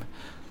game.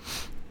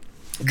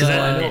 Because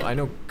I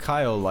know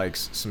Kyle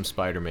likes some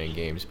Spider-Man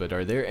games, but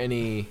are there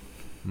any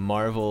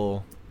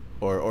Marvel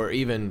or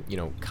even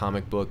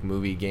comic book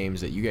movie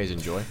games that you guys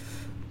enjoy?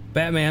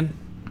 Batman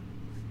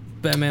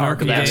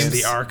Arkham games.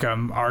 The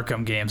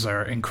Arkham games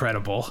are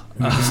incredible.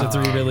 Those are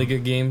 3 really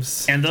good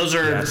games, and those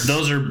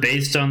are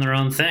based on their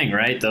own thing,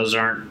 right?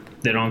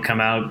 They don't come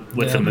out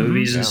with the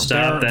movies and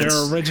stuff.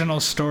 They're original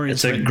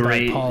stories. It's a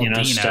great, by Paul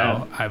Dino,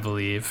 stuff. I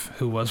believe,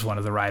 who was one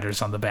of the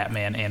writers on the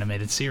Batman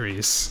animated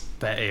series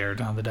that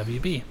aired on the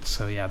WB.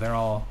 So yeah, they're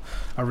all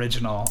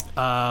original.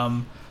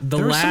 The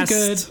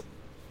last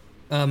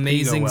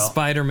amazing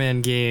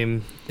Spider-Man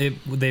game,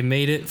 they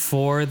made it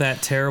for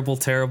that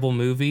terrible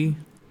movie,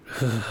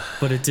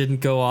 but it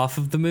didn't go off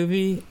of the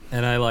movie,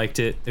 and I liked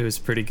it. It was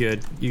pretty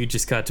good. You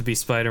just got to be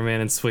Spider-Man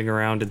and swing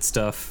around and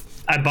stuff.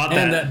 I bought that.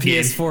 And that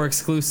PS4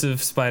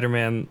 exclusive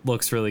Spider-Man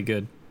looks really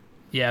good.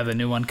 Yeah, the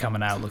new one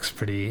coming out looks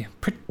pretty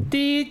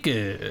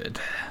good.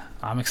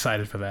 I'm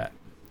excited for that.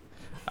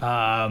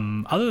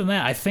 Other than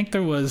that, I think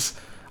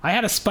I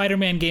had a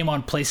Spider-Man game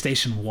on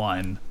PlayStation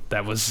 1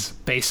 that was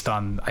based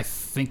on, I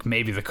think,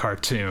 maybe the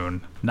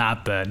cartoon,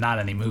 not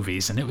any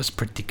movies, and it was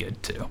pretty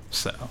good too.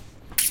 So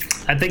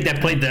I think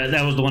that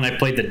was the one I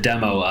played the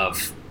demo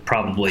of.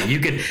 Probably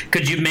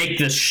could you make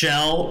the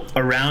shell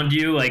around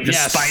you, like the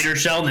spider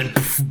shell, and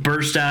then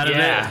burst out of it?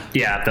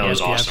 Yeah, that was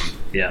awesome.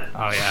 Yeah.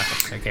 Oh yeah,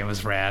 that game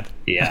was rad.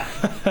 Yeah.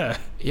 That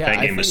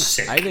game was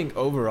sick. I think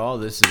overall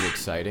this is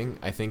exciting.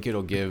 I think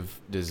it'll give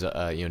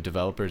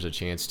developers a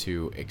chance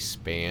to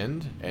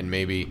expand and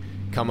maybe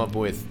come up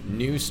with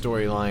new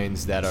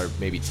storylines that are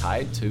maybe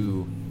tied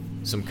to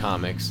some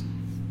comics.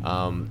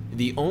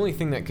 The only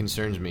thing that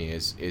concerns me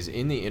is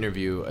in the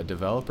interview, a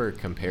developer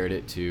compared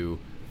it to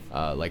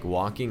like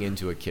walking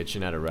into a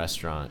kitchen at a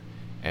restaurant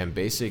and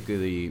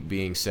basically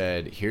being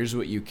said, here's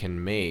what you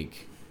can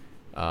make,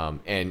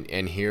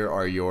 and here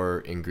are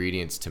your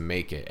ingredients to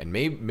make it. And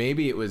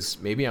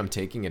maybe I'm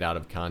taking it out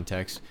of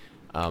context,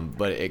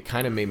 but it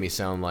kind of made it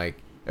sound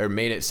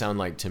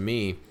like to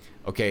me,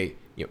 okay,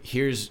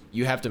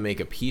 you have to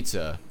make a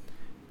pizza.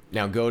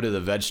 Now go to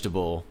the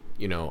vegetable,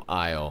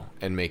 aisle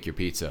and make your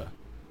pizza.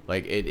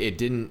 Like it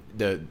didn't,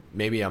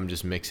 maybe I'm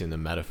just mixing the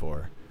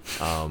metaphor,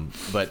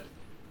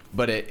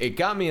 but it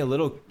got me a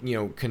little,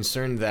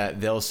 concerned that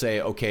they'll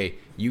say, okay,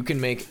 you can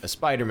make a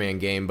Spider-Man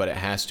game, but it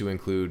has to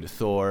include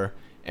Thor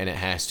and it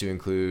has to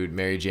include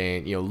Mary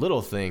Jane,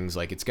 little things,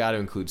 like it's got to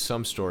include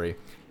some story.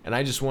 And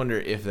I just wonder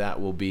if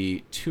that will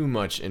be too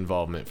much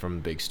involvement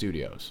from big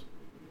studios.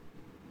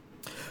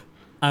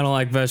 I don't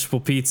like vegetable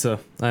pizza.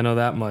 I know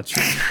that much.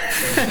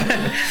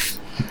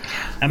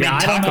 I mean,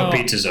 taco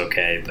pizza's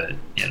okay, but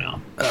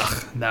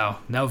Ugh,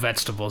 no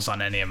vegetables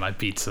on any of my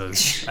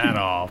pizzas at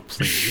all,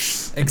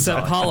 please.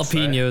 Except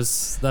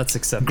jalapenos, that's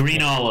acceptable.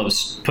 Green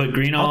olives. Put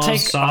green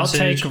olives,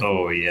 sausage.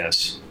 Oh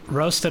yes.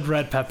 Roasted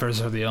red peppers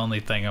are the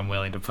only thing I'm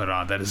willing to put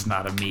on that is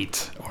not a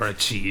meat or a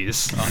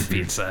cheese on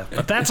pizza.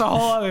 But that's a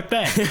whole other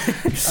thing.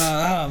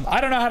 I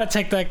don't know how to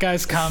take that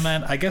guy's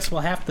comment. I guess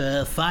we'll have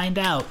to find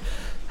out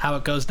how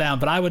it goes down.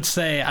 But I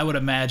would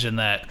imagine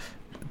that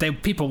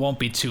people won't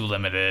be too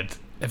limited.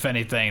 If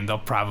anything, they'll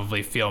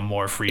probably feel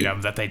more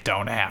freedom that they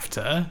don't have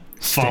to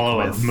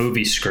follow a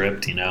movie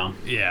script,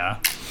 Yeah.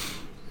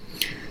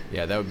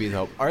 Yeah, that would be the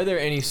hope. Are there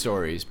any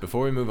stories,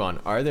 before we move on,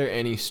 are there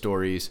any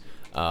stories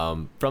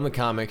from the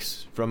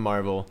comics, from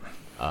Marvel,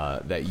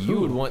 that you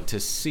would want to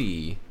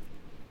see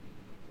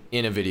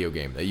in a video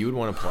game, that you would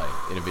want to play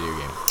in a video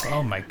game?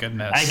 Oh my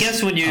goodness. I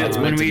guess when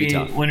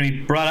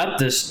we brought up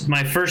this,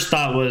 my first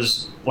thought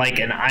was like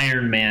an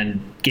Iron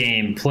Man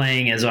game,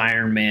 playing as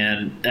Iron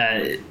Man,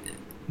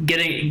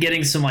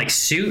 getting some like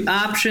suit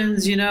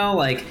options,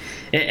 like,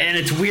 and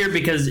it's weird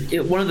because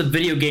one of the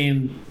video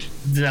games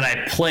that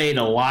I played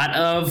a lot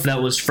of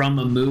that was from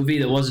a movie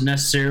that wasn't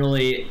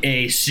necessarily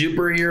a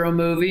superhero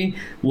movie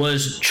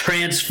was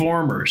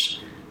Transformers.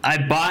 I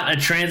bought a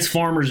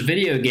Transformers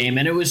video game,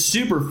 and it was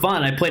super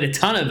fun. I played a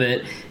ton of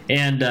it,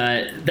 and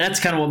that's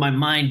kind of what my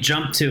mind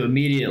jumped to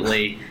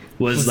immediately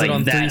was like it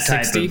on that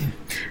 360? type of.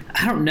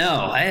 I don't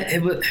know.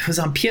 It was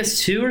on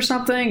PS2 or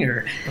something,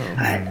 or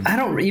I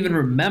don't even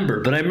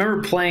remember. But I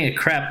remember playing a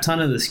crap ton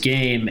of this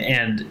game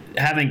and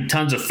having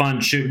tons of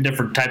fun shooting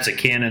different types of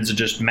cannons and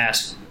just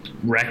mass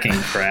wrecking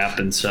crap.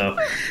 And so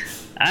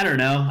I don't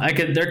know.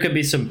 There could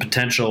be some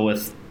potential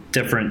with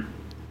different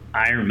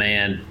Iron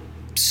Man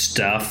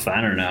stuff.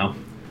 I don't know.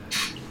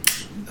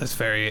 That's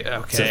very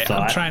okay.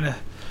 I'm trying to.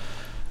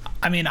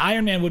 I mean,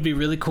 Iron Man would be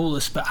really cool,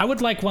 but I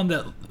would like one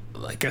that,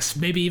 like,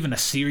 maybe even a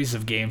series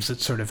of games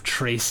that sort of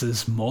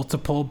traces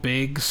multiple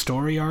big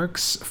story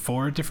arcs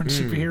for different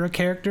superhero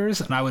characters,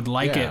 and I would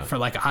like it for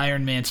like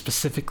Iron Man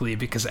specifically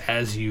because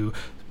as you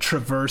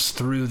traverse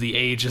through the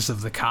ages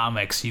of the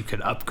comics, you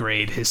could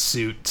upgrade his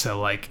suit to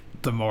like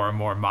the more and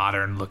more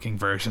modern looking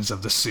versions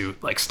of the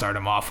suit. Like start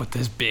him off with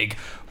this big,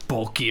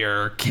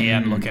 bulkier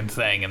can looking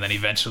thing, and then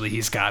eventually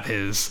he's got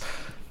his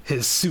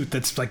suit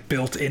that's like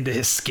built into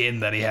his skin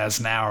that he has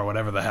now or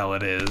whatever the hell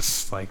it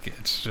is. Like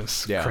it's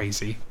just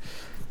crazy.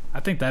 I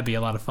think that'd be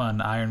a lot of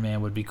fun. Iron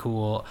Man would be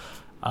cool.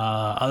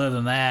 Other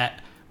than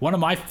that, one of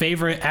my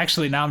favorite,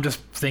 actually now I'm just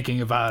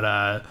thinking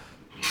about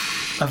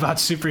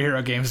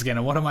superhero games again,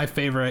 and one of my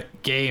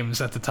favorite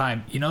games at the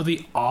time,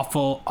 the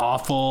awful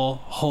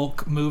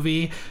Hulk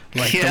movie,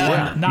 like the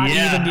one, not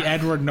even the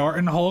Edward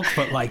Norton Hulk,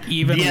 but like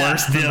even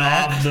worse than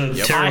that.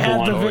 I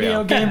had the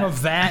video game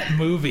of that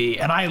movie,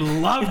 and I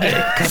loved it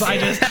because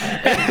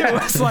it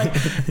was like,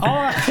 all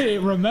I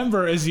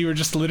remember is you were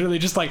just literally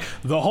just like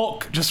the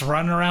Hulk just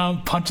running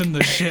around punching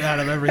the shit out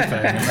of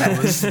everything. And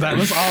that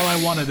was all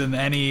I wanted in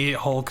any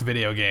Hulk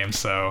video game.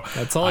 So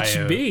that's all it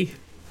should be.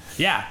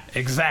 Yeah,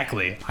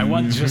 exactly. I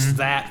want just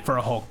that for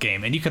a Hulk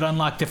game. And you could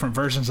unlock different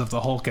versions of the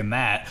Hulk in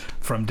that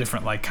from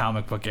different like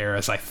comic book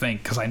eras, I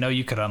think, because I know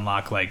you could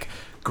unlock like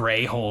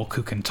Gray Hulk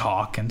who can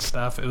talk and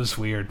stuff. It was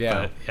weird,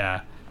 but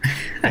yeah.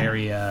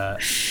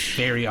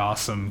 Very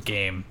awesome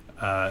game.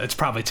 It's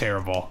probably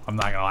terrible. I'm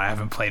not gonna lie, I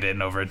haven't played it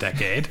in over a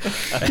decade.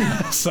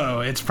 So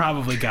it's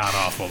probably god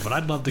awful, but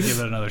I'd love to give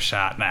it another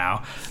shot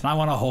now. And I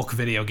want a Hulk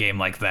video game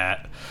like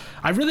that.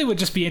 I really would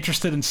just be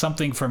interested in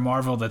something for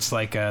Marvel that's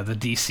like the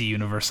DC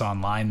Universe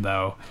Online,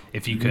 though.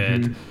 If you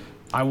could,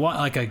 I want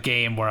like a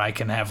game where I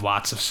can have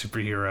lots of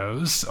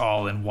superheroes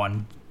all in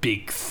one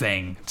big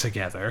thing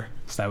together.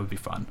 So that would be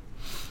fun.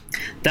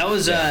 That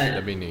was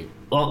that'd be neat.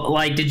 Well,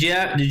 like, did you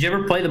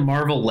ever play the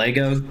Marvel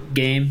Lego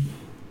game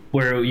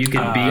where you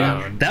could be?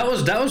 That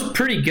was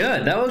pretty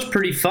good. That was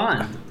pretty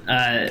fun.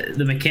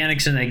 The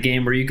mechanics in that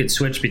game where you could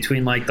switch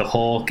between like the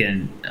Hulk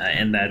and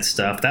that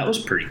stuff, that was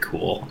pretty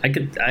cool. I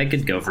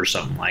could go for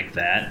something like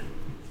that.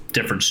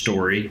 Different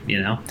story,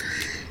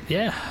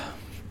 Yeah,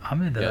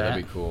 I'm into that. Yeah,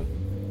 that'd be cool.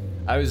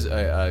 I was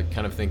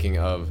kind of thinking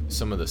of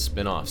some of the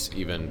spin-offs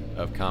even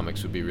of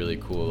comics would be really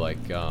cool, like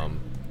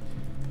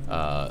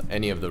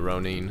any of the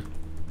Ronin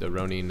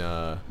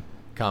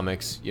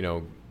comics,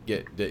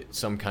 get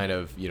some kind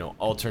of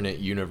alternate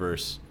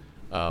universe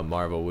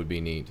Marvel would be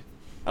neat.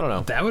 I don't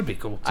know. That would be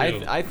cool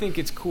too. I think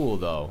it's cool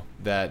though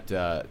that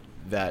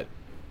that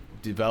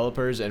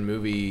developers and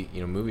movie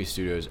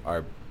studios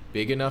are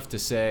big enough to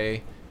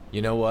say,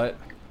 you know what,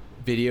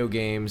 video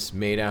games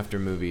made after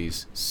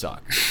movies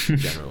suck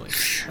generally.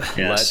 Yes.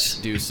 Let's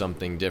do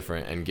something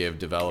different and give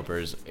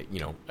developers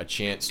a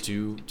chance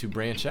to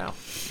branch out.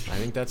 I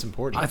think that's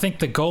important. I think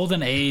the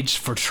golden age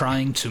for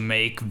trying to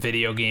make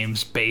video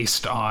games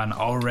based on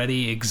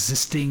already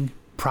existing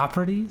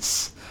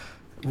properties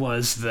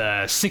was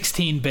the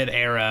 16-bit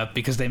era,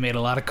 because they made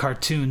a lot of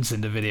cartoons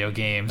into video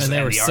games, and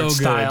they were the so art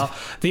style,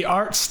 good. The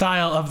art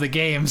style of the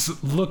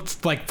games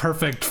looked like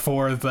perfect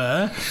for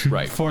the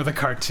for the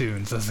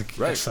cartoons.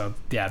 So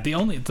yeah,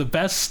 the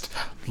best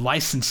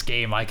licensed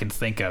game I can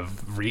think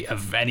of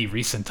any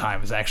recent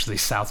time is actually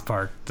South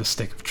Park: The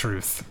Stick of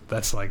Truth.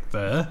 That's like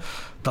the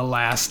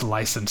last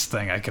licensed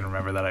thing I can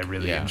remember that I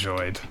really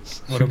enjoyed.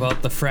 What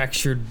about the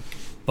fractured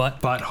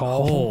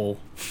butthole?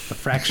 The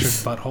fractured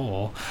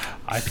butthole.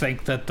 I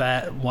think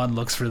that one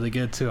looks really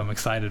good too. I'm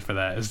excited for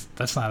that.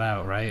 That's not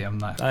out, right? I'm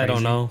not. Crazy. I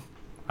don't know.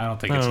 I don't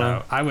think it's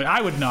out. I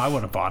would know. I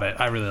would have bought it.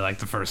 I really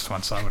liked the first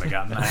one, so I would have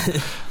gotten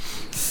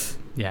that.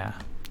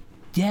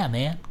 Yeah,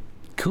 man.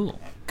 Cool.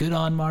 Good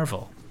on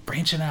Marvel.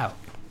 Branching out.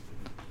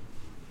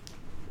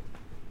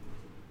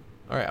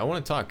 All right, I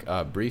want to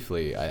talk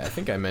briefly. I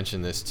think I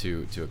mentioned this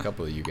to a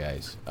couple of you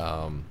guys.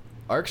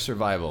 Ark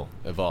Survival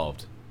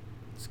Evolved.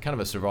 It's kind of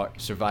a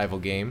survival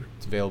game.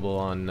 It's available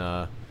on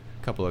a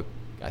couple of...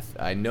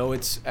 I know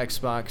it's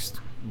Xbox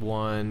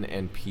One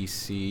and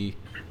PC.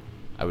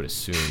 I would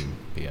assume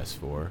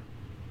PS4.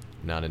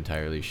 Not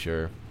entirely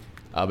sure.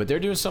 But they're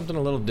doing something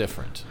a little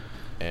different.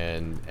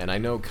 And I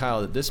know,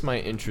 Kyle, that this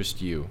might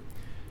interest you.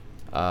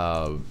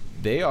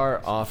 They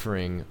are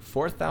offering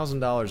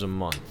 $4,000 a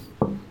month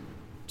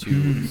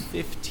to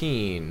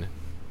 15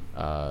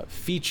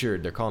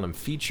 featured, they're calling them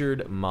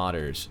featured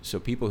modders. So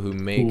people who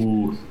make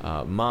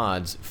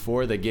mods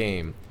for the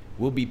game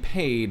will be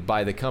paid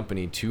by the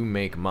company to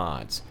make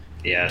mods.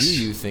 Yes.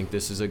 Do you think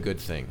this is a good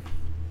thing?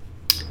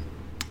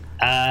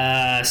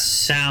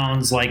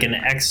 Sounds like an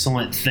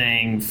excellent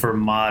thing for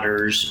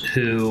modders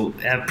who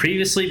have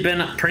previously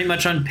been pretty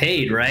much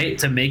unpaid, right,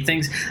 to make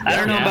things. I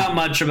don't know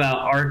much about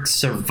Ark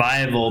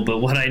Survival, but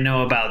what I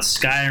know about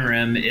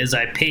Skyrim is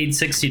I paid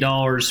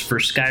 $60 for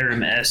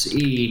Skyrim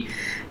SE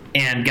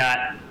and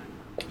got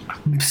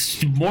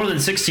more than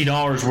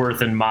 $60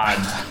 worth in mod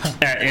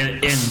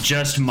in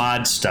just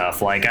mod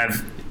stuff. Like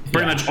I've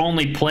pretty much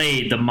only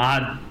played the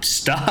mod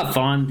stuff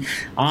on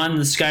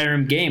the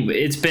Skyrim game.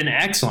 It's been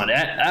excellent.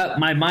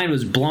 My mind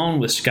was blown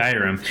with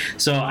Skyrim.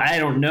 So I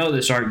don't know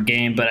this Ark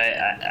game, but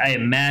I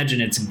imagine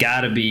it's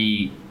got to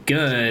be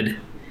good.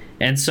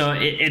 And so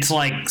it's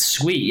like,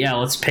 sweet, yeah,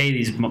 let's pay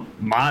these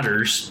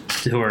modders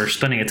who are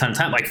spending a ton of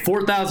time. Like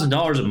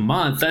 $4,000 a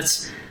month,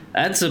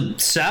 that's a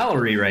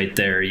salary right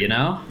there, you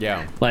know?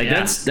 Yeah. Like,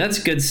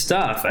 that's good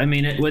stuff. I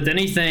mean, with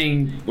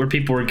anything where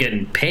people are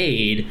getting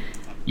paid,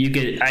 you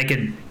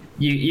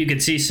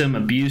could see some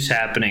abuse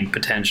happening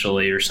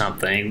potentially or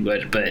something,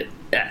 but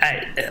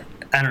I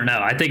don't know.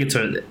 I think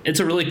it's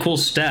a really cool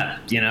step,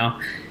 you know.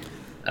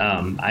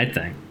 I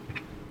think.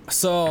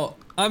 So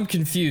I'm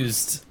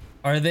confused.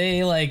 Are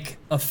they like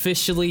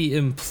officially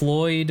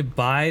employed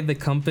by the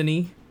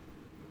company,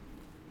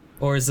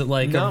 or is it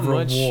like Not a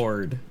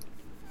reward?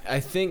 I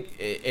think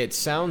it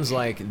sounds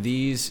like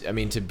these. I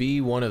mean, to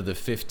be one of the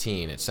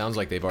 15, it sounds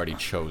like they've already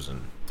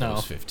chosen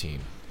those 15.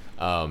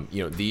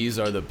 These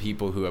are the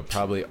people who have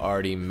probably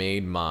already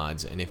made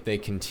mods, and if they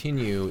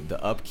continue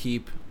the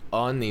upkeep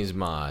on these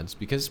mods,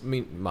 because I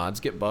mean, mods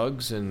get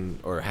bugs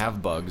or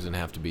have bugs and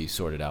have to be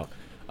sorted out,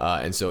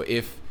 and so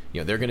if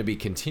they're going to be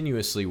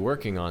continuously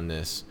working on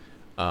this,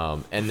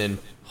 and then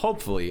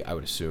hopefully, I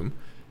would assume,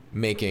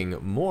 making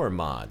more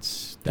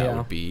mods, that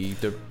would be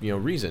the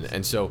reason,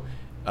 and so.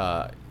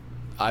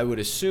 I would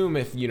assume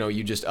if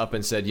you just up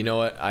and said, you know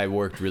what, I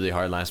worked really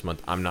hard last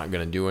month, I'm not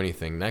going to do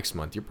anything next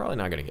month, you're probably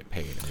not going to get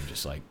paid. I mean,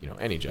 just like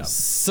any job.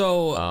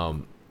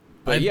 So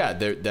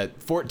that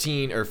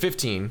 14 or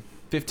 15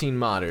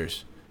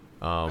 modders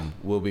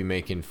will be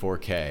making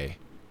 4K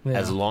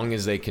as long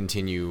as they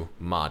continue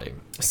modding.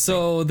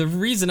 So the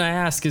reason I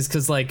ask is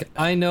because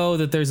I know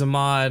that there's a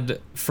mod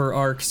for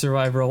Ark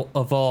Survival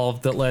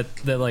Evolved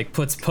that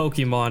puts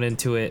Pokemon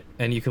into it,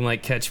 and you can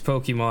catch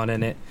Pokemon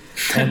in it,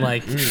 and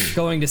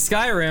going to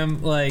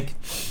Skyrim,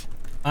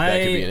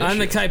 I'm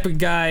the type of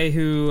guy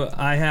who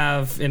I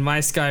have in my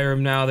Skyrim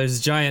now. There's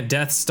a giant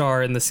Death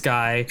Star in the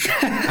sky.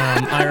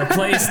 I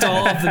replaced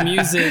all of the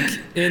music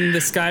in the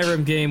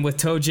Skyrim game with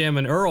Toe Jam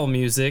and Earl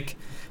music.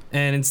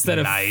 And instead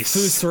of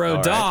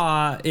Futhro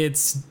Da,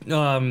 it's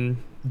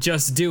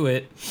Just Do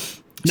It.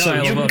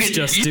 No, you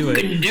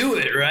can do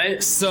it,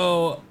 right?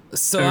 So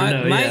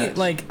I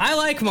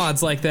like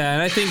mods like that,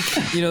 and I think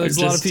there's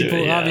a lot of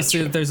people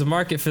obviously that there's a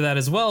market for that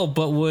as well.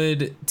 But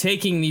would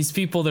taking these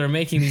people that are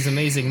making these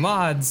amazing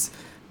mods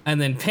and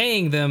then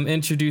paying them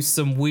introduce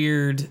some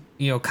weird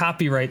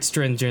copyright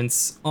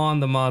stringence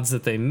on the mods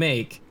that they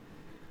make?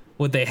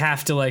 Would they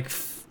have to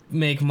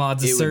make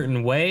mods a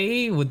certain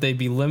way? Would they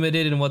be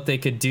limited in what they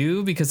could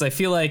do? Because I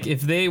feel like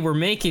if they were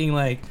making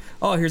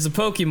here's a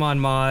Pokemon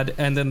mod,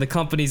 and then the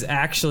company's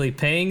actually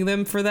paying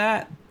them for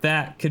that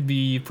could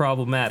be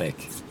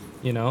problematic,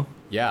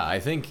 Yeah, I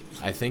think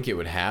it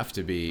would have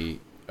to be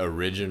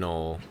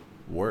original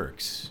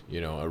works,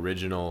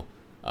 original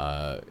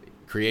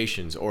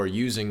creations, or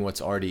using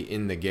what's already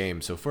in the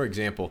game. So for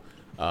example,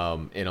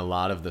 in a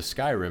lot of the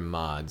Skyrim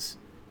mods,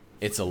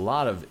 it's a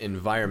lot of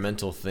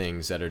environmental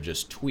things that are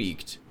just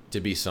tweaked to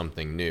be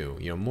something new,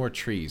 more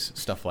trees,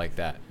 stuff like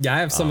that. Yeah, I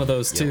have some of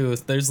those too.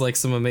 There's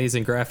some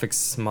amazing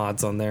graphics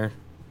mods on there.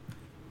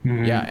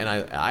 Mm-hmm. Yeah, and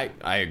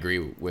I agree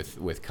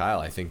with Kyle.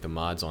 I think the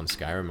mods on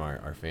Skyrim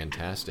are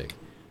fantastic.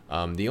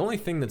 The only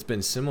thing that's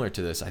been similar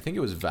to this, I think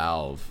it was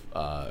Valve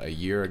a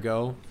year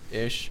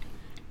ago-ish,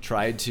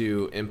 tried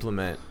to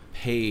implement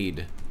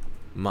paid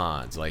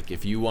mods.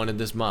 If you wanted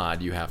this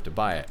mod, you have to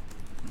buy it.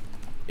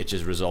 It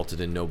just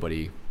resulted in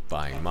nobody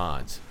buying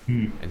mods.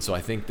 And so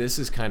I think this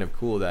is kind of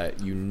cool that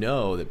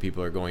that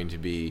people are going to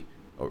be,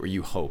 or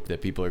you hope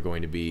that people are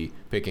going to be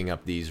picking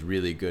up these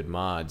really good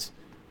mods,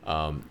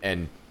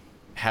 and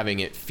having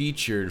it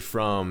featured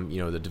from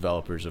the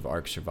developers of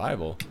Ark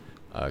Survival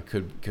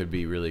could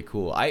be really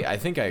cool. I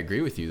think I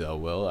agree with you though,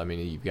 Will. I mean,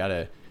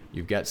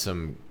 you've got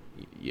some,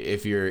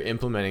 if you're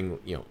implementing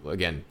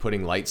again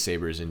putting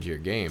lightsabers into your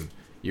game,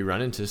 you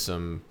run into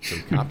some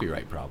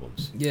copyright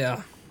problems.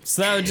 Yeah.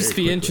 So that would just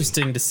be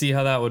interesting to see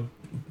how that would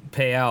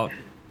pay out.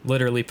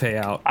 Literally pay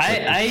out.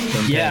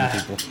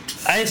 Yeah.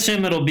 I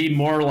assume it'll be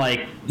more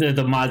like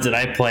the mods that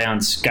I play on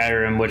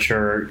Skyrim,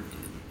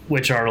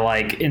 which are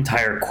like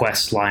entire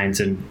quest lines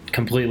and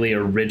completely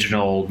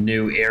original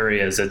new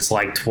areas. It's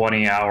like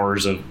 20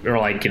 hours of, or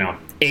like,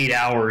 8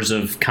 hours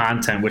of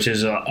content, which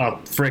is a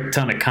frick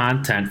ton of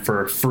content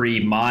for a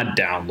free mod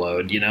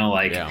download,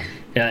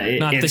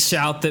 Not the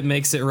shout that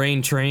makes it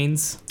rain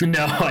trains.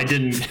 No, I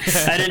didn't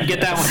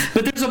get that one.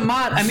 But there's a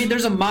mod. I mean,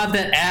 there's a mod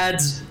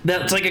that's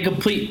like a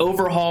complete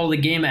overhaul of the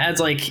game. It adds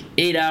like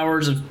 8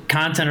 hours of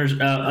content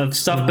or of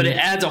stuff, but it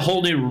adds a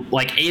whole new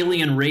like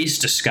alien race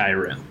to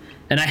Skyrim.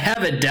 And I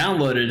have it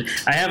downloaded.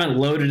 I haven't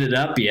loaded it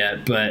up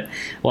yet, but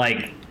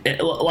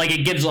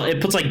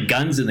it puts like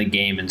guns in the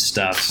game and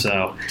stuff.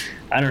 So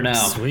I don't know.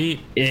 Sweet.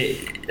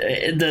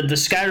 The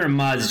Skyrim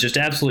mods just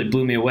absolutely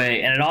blew me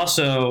away, and it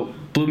also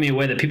blew me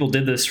away that people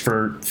did this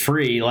for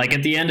free. Like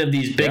at the end of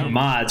these big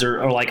mods,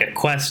 or like a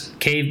quest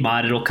cave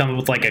mod, it'll come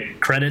with like a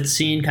credit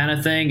scene kind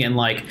of thing, and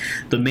like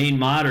the main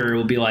modder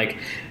will be like,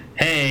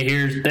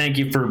 "Hey, thank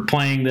you for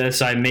playing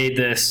this. I made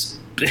this.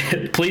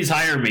 Please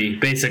hire me."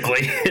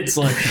 Basically, it's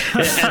like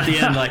at the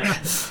end, like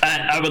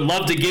I would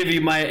love to give you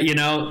my,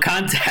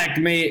 contact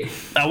me.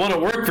 I want to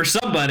work for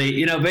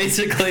somebody.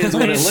 Basically, is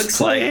what it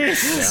looks like.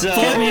 So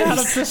get me out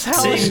of this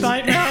hellish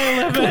nightmare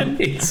I live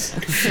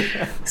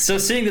in. So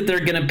seeing that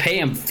they're gonna pay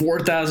him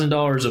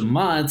 $4,000 a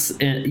month,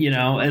 and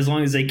as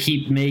long as they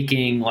keep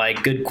making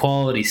like good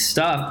quality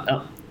stuff,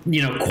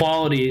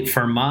 quality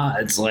for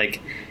mods,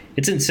 like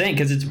it's insane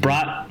because it's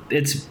brought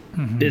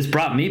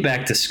me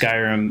back to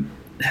Skyrim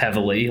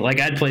heavily. Like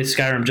I'd play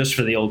Skyrim just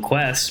for the old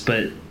quests,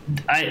 but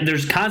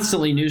there's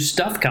constantly new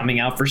stuff coming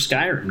out for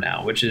Skyrim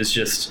now, which is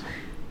just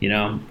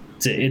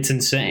it's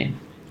insane.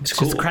 It's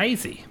cool. Just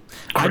crazy.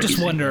 I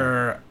just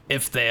wonder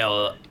if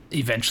they'll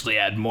eventually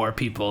add more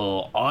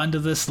people onto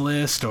this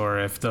list, or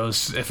if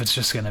it's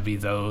just going to be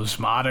those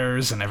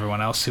modders and everyone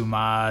else who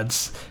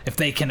mods, if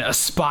they can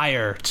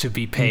aspire to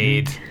be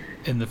paid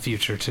in the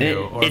future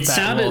too, or if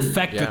that will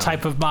affect the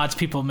type of mods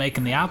people make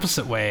in the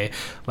opposite way.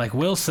 Like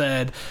Will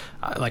said,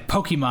 like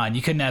Pokemon,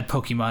 you couldn't add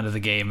Pokemon to the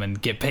game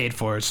and get paid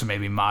for it, so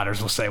maybe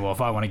modders will say, well, if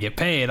I want to get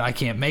paid, I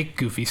can't make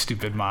goofy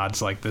stupid mods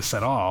like this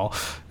at all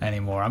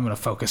anymore. I'm going to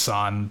focus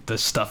on the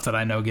stuff that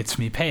I know gets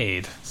me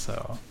paid.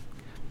 So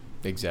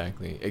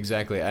exactly,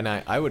 and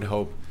I would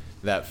hope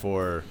that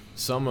for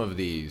some of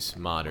these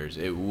modders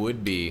it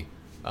would be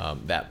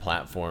that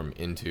platform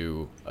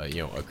into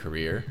a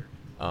career,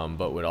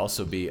 but would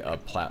also be a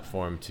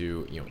platform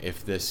to,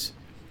 if this,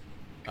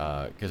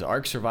 because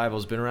Ark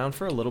Survival's been around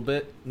for a little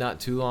bit, not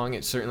too long.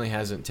 It certainly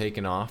hasn't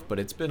taken off, but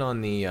it's been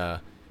on the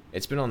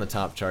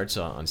top charts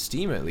on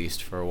Steam at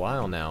least for a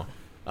while now.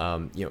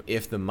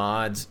 If the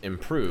mods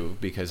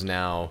improve, because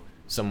now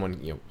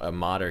someone, a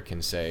modder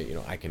can say,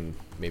 I can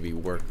maybe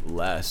work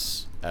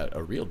less at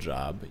a real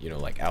job,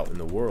 like out in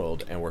the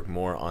world, and work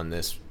more on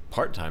this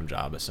part-time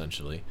job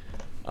essentially.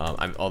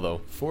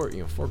 Although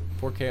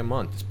 4K a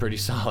month is pretty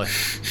solid.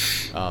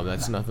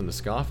 That's nothing to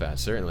scoff at,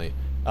 certainly.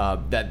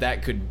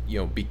 That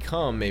could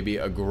become maybe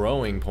a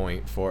growing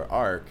point for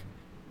Ark,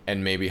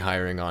 and maybe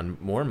hiring on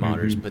more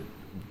modders. But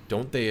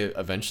don't they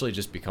eventually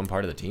just become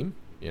part of the team?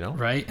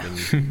 Right.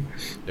 And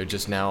they're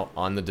just now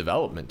on the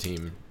development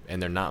team,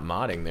 and they're not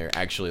modding. They're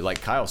actually,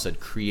 like Kyle said,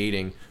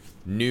 creating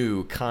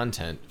new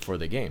content for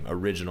the game,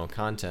 original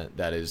content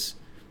that is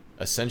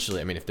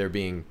essentially, if they're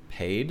being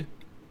paid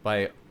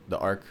by the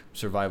Ark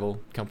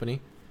Survival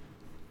company,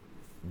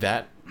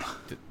 that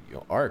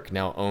Ark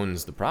now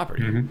owns the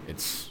property.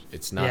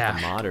 It's not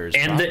the modders,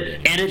 and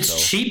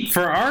it's cheap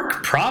for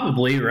Ark,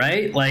 probably,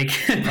 right? Like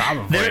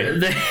probably.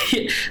 I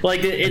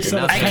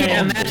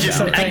can't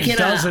imagine. I can't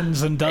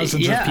dozens and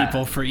dozens of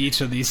people for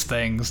each of these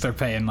things. They're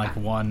paying like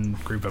one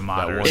group of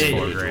modders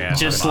 $4,000.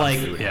 Just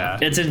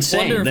it's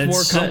insane. I wonder if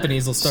more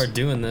companies will start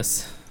doing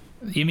this.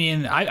 You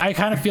mean, I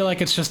kind of feel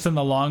like it's just in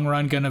the long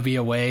run going to be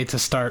a way to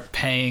start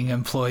paying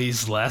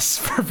employees less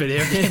for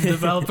video game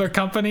developer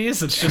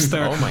companies. It's just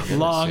their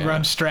long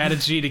run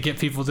strategy to get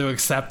people to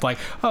accept like,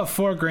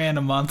 $4,000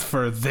 a month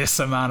for this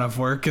amount of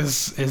work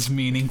is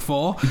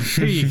meaningful.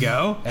 Here you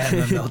go. And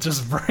then they'll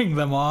just bring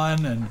them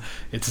on, and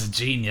it's a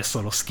genius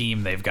little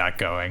scheme they've got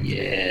going.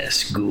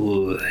 Yes,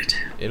 good.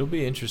 It'll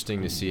be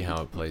interesting to see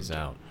how it plays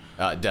out.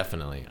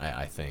 Definitely,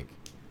 I think.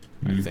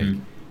 I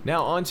think.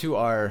 Now on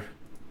to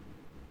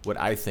what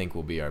I think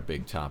will be our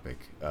big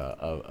topic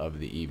of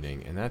the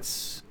evening, and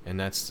that's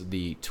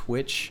the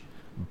Twitch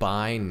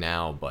Buy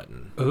Now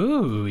button.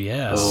 Ooh,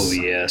 yes. Oh,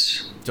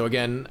 yes. So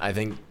again, I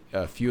think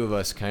a few of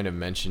us kind of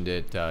mentioned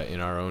it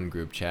in our own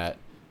group chat.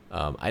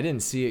 I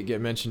didn't see it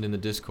get mentioned in the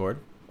Discord,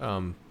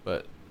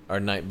 but our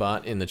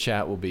Nightbot in the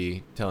chat will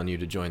be telling you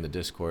to join the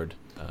Discord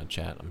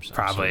chat.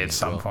 Probably at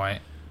some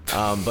point.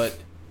 But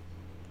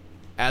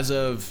as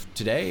of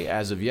today,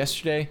 as of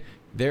yesterday,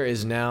 there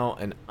is now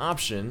an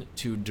option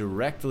to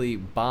directly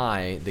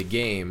buy the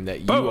game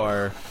that you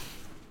are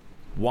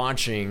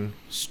watching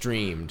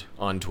streamed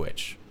on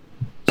Twitch.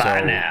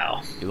 Buy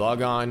now. You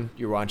log on,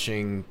 you're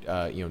watching,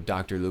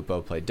 Dr.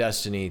 Lupo play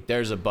Destiny.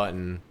 There's a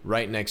button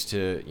right next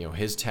to,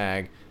 his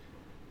tag,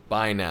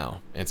 buy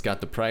now. And it's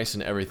got the price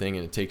and everything,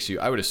 and it takes you,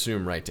 I would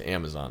assume, right to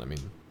Amazon. I mean,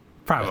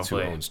 Probably. that's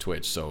who owns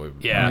Twitch, so it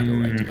Yeah. would go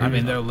right to I mean,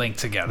 Amazon. they're linked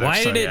together.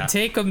 Why so, did it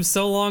take them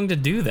so long to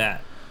do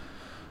that?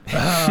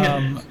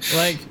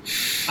 Like,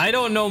 I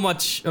don't know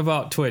much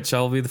about Twitch.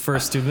 I'll be the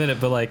first to admit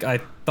it, but like, I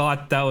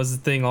thought that was a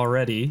thing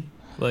already.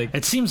 Like,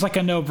 It seems like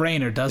a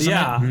no-brainer, doesn't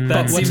yeah, it?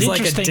 that But what's seems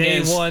like a interesting day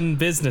is- one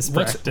business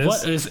practice.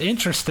 What is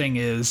interesting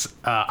is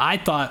I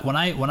thought when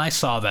I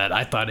saw that,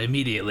 I thought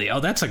immediately,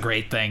 oh, that's a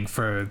great thing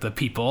for the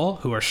people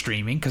who are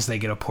streaming because they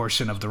get a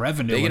portion of the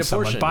revenue They when get a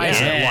someone portion, buys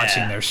yeah. it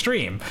watching their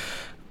stream.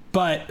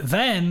 But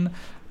then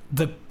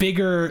the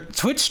bigger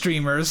Twitch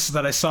streamers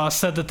that I saw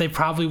said that they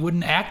probably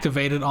wouldn't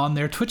activate it on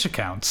their Twitch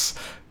accounts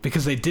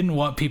because they didn't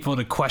want people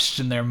to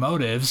question their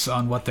motives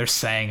on what they're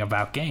saying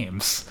about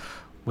games,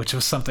 which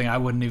was something I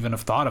wouldn't even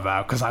have thought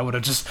about because I would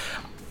have just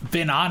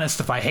been honest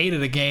if I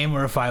hated a game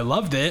or if I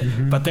loved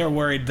it. But they're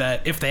worried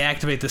that if they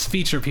activate this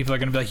feature, people are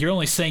going to be like, you're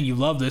only saying you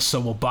love this, so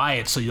we'll buy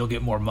it so you'll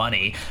get more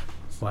money.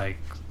 Like,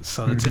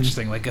 so it's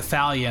interesting. Like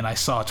Gathalion, I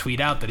saw tweet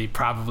out that he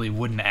probably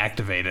wouldn't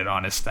activate it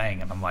on his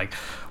thing, and I'm like,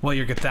 well,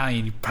 you're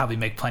Gathalion, you probably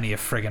make plenty of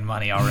friggin'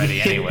 money already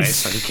anyway,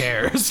 so who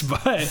cares?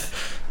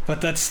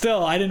 But that's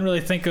still, I didn't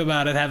really think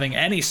about it having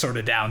any sort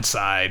of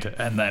downside,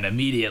 and then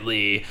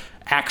immediately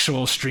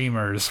actual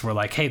streamers were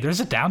like, hey, there's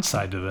a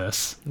downside to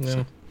this.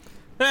 Yeah.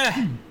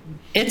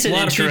 It's A an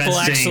lot of people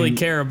interesting- actually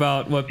care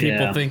about what people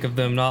Yeah. think of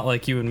them, not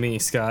like you and me,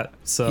 Scott.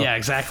 So Yeah,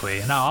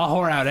 exactly. No, I'll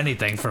whore out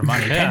anything for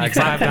money. Yeah, Pay me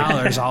exactly.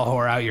 $5, I'll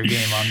whore out your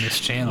game on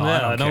this channel. Yeah,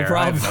 I don't no care. I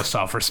problem. have no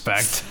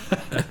self-respect.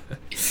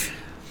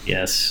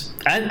 Yes,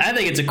 I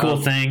think it's a cool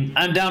thing.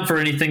 I'm down for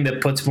anything that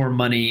puts more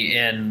money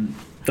in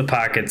the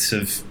pockets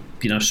of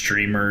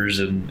streamers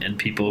and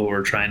people who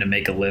are trying to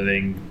make a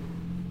living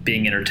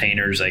being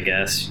entertainers. I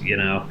guess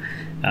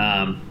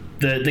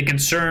the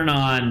concern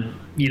on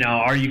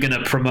are you going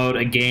to promote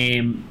a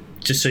game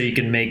just so you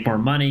can make more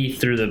money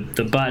through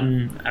the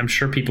button? I'm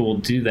sure people will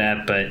do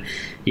that, but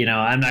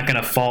I'm not going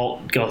to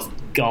fault Golf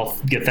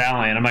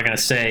Gathalion. I'm not going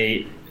to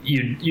say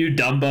you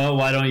Dumbo,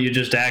 why don't you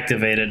just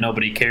activate it?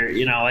 Nobody cares.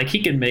 He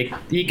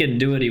can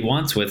do what he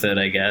wants with it,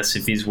 I guess,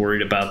 if he's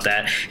worried about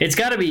that. It's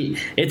got to be.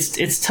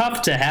 It's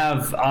tough to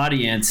have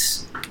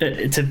audience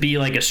to be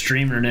like a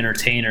streamer and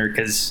entertainer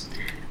because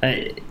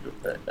I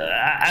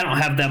don't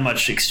have that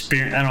much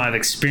experience. I don't have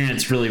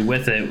experience really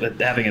with it,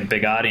 with having a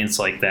big audience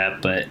like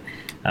that. But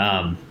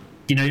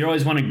you're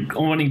always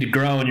wanting to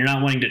grow, and you're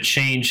not wanting to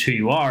change who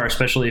you are,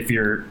 especially if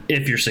you're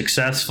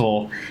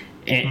successful.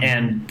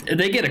 And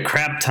they get a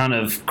crap ton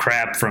of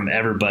crap from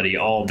everybody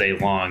all day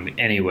long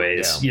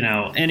anyways.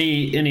 Yeah.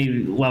 Any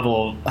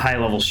high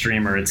level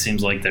streamer, it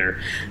seems like they're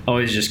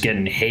always just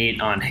getting hate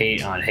on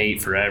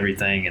hate for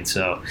everything. And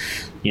so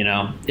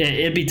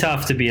it'd be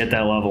tough to be at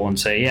that level and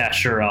say, yeah,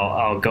 sure,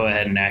 I'll go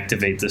ahead and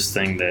activate this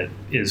thing that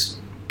is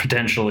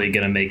potentially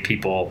going to make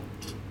people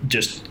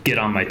just get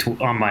on my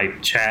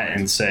chat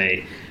and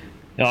say,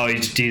 oh,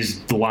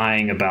 he's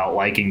lying about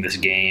liking this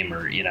game,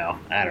 or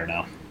I don't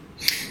know.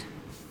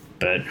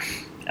 But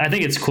I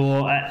think it's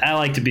cool. I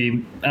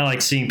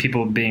like seeing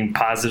people being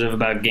positive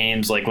about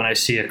games. Like when I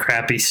see a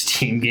crappy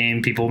Steam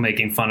game, people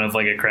making fun of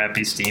like a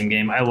crappy Steam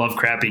game. I love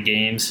crappy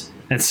games,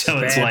 and so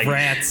it's Bad like,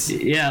 rats.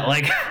 yeah,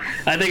 like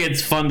I think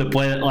it's fun to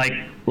play it.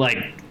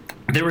 Like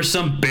there was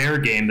some bear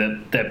game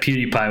that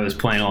PewDiePie was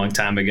playing a long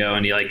time ago,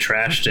 and he like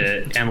trashed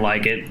it, and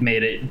like it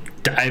made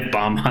it dive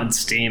bomb on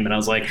Steam, and I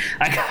was like,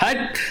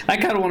 I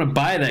kind of want to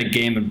buy that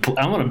game, and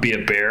I want to be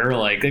a bear.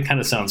 Like that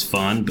kind of sounds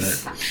fun,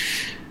 but.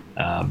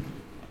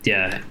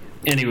 Yeah.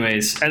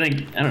 Anyways, I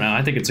don't know.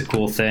 I think it's a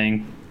cool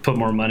thing. Put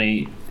more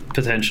money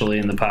potentially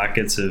in the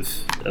pockets of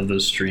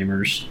those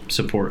streamers.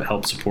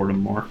 Help support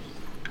them more.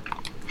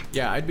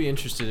 Yeah, I'd be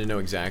interested to know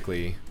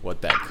exactly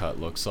what that cut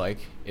looks like.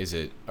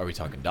 Are we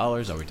talking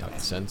dollars? Are we talking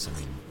cents? I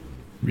mean,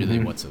 really,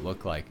 what's it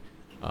look like?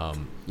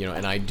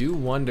 And I do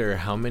wonder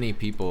how many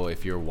people,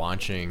 if you're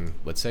watching,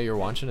 let's say you're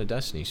watching a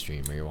Destiny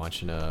stream or you're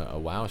watching a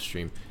WoW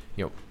stream,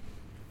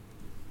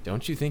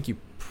 don't you think you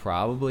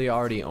probably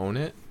already own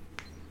it?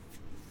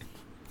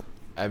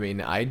 I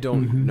mean, I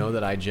don't know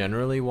that I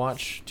generally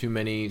watch too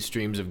many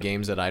streams of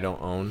games that I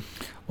don't own.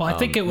 Well, I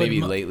think it would...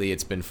 Maybe lately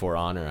it's been For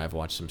Honor. I've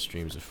watched some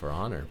streams of For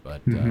Honor,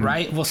 but...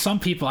 Right? Well, some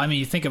people... I mean,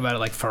 you think about it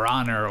like For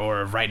Honor,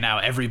 or right now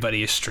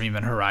everybody is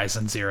streaming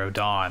Horizon Zero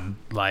Dawn.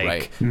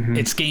 Like, Right.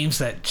 It's games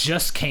that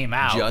just came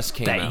out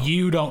that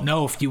you don't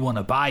know if you want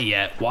to buy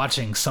yet.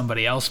 Watching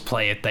somebody else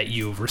play it that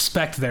you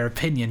respect their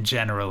opinion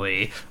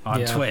generally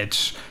on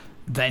Twitch...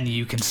 Then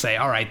you can say,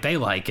 all right, they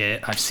like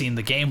it. I've seen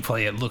the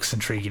gameplay. It looks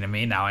intriguing to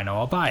me. Now I know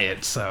I'll buy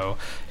it. So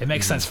it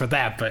makes sense for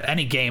that. But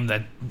any game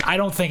that... I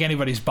don't think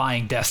anybody's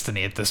buying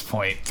Destiny at this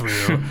point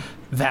through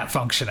that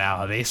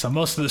functionality. So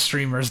most of the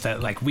streamers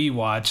that like we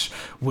watch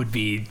would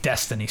be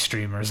Destiny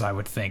streamers, I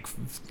would think.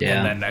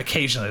 Yeah. And then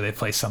occasionally they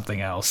play something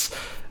else.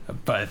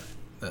 But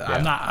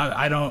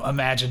I don't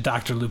imagine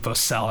Dr. Lupo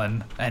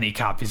selling any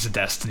copies of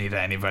Destiny to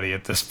anybody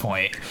at this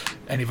point.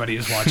 Anybody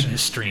who's watching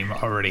his stream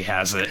already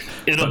has it.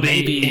 It'll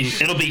be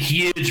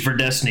huge for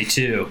Destiny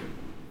 2.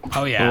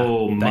 Oh yeah,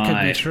 oh, that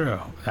could be true.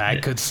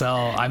 That could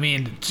sell. I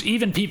mean,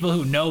 even people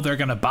who know they're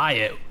gonna buy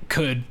it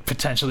could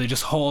potentially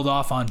just hold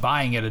off on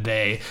buying it a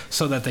day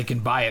so that they can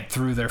buy it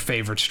through their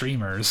favorite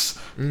streamers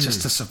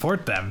just to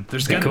support them.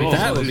 There's gonna be people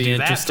who do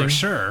that for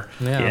sure.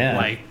 Yeah.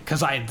 Like, because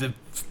the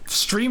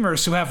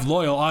streamers who have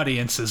loyal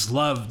audiences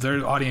love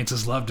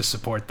to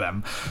support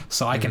them.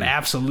 So I can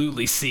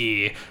absolutely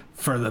see,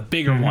 for the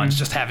bigger ones,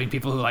 just having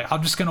people who are like,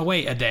 I'm just gonna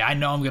wait a day. I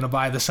know I'm gonna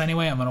buy this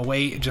anyway. I'm gonna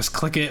wait. Just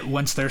click it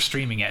once they're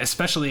streaming it.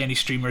 Especially any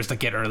streamers that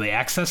get early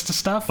access to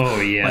stuff. Oh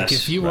yes. Like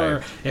if you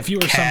were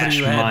somebody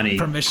who had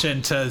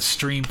permission to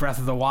stream Breath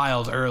of the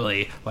Wild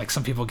early, like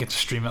some people get to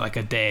stream it like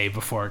a day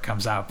before it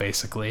comes out,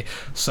 basically.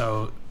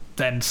 So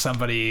then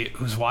somebody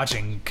who's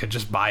watching could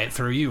just buy it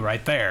through you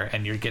right there,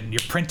 and you're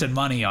printing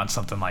money on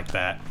something like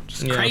that.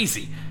 Just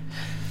crazy.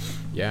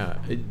 Yeah.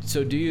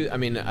 So do you? I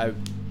mean, I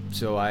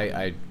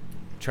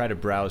try to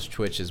browse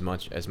Twitch as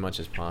much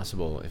as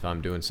possible if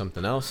I'm doing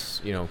something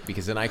else,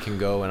 because then I can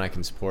go and I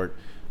can support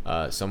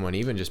someone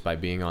even just by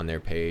being on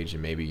their page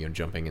and maybe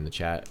jumping in the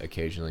chat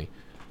occasionally.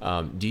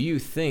 Do you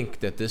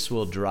think that this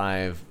will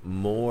drive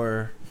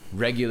more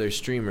regular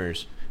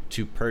streamers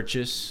to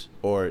purchase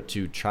or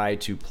to try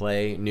to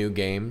play new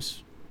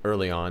games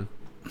early on?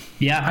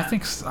 Yeah, I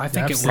think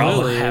it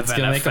will have it's an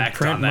gonna make them effect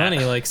print on that.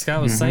 money, like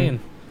Scott was saying.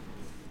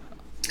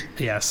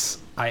 Yes,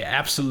 I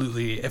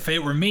absolutely. If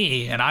it were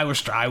me and I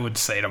would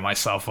say to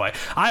myself, like,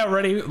 I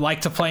already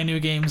like to play new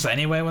games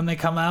anyway when they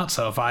come out.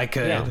 So if I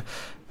could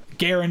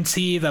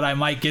guarantee that I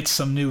might get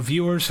some new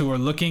viewers who are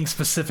looking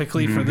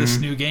specifically for this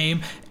new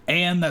game,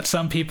 and that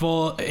some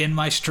people in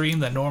my stream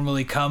that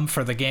normally come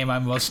for the game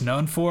I'm most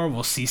known for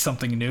will see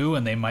something new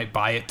and they might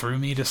buy it through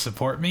me to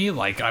support me,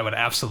 like, I would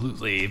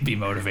absolutely be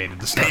motivated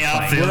to start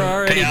playing. We're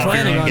already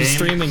planning on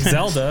streaming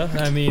Zelda.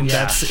 I mean,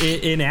 that's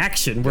in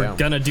action. We're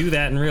gonna do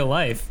that in real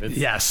life.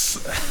 Yes.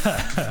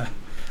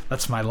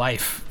 That's my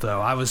life,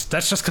 though.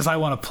 That's just because I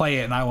want to play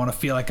it and I want to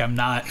feel like I'm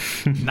not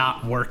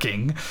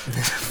working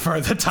for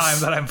the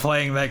time that I'm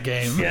playing that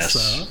game. Yes.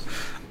 So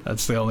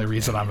that's the only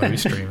reason I'm going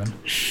to be streaming.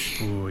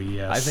 Ooh,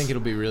 yes. I think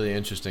it'll be really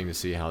interesting to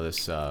see how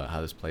this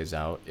plays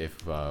out if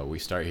we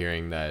start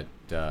hearing that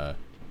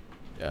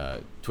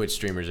Twitch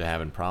streamers are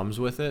having problems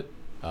with it.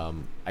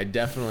 I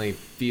definitely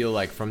feel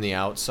like from the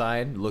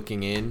outside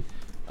looking in,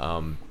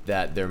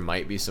 that there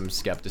might be some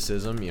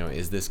skepticism.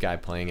 Is this guy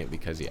playing it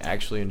because he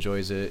actually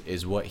enjoys it?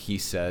 Is what he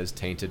says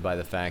tainted by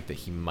the fact that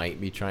he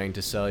might be trying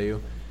to sell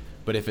you?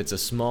 But if it's a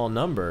small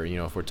number,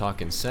 if we're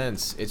talking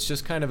cents, it's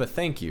just kind of a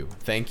thank you.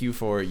 Thank you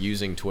for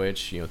using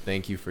Twitch.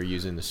 Thank you for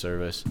using the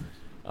service.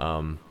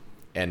 And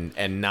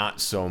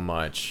not so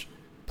much,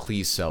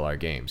 please sell our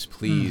games.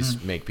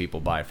 Please make people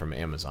buy from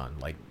Amazon.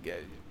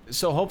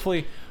 So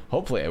hopefully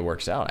it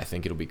works out. I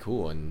think it'll be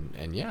cool,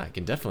 and yeah, I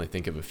can definitely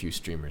think of a few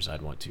streamers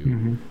I'd want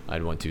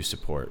to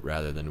support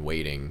rather than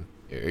waiting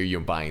or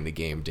buying the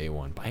game day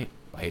one. Buy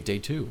it day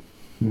two.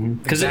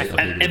 Because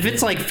if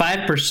it's like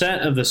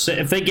 5% of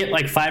if they get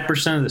like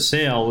 5% of the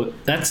sale,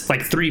 that's like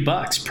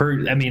 $3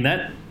 per. I mean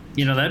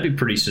that'd be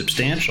pretty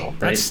substantial.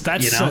 Right?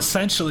 That's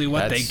essentially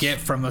what they get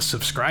from a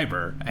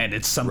subscriber, and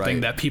it's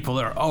something that people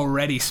are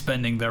already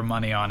spending their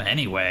money on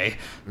anyway.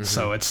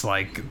 So it's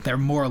like they're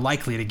more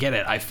likely to get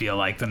it, I feel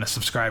like, than a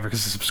subscriber,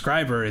 because a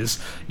subscriber is,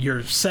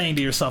 you're saying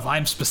to yourself,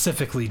 I'm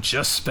specifically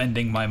just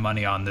spending my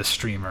money on this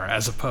streamer,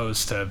 as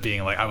opposed to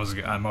being like,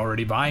 I'm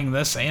already buying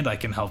this and I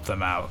can help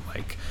them out.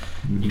 Like,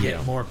 you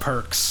get more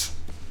perks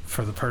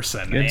for the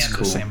person the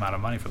same amount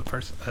of money for the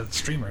person,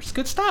 streamer. It's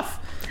good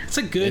stuff. It's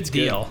a good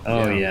deal. Good.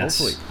 Oh yeah,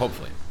 yes.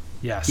 Hopefully.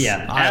 Yes.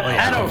 Yeah.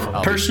 I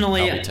don't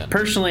personally.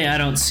 I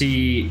don't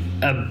see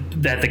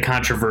that the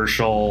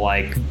controversial,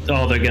 like,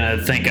 they're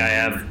gonna think I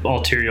have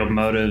ulterior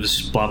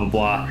motives, blah blah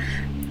blah.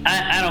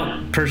 I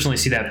don't personally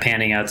see that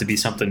panning out to be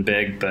something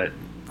big, but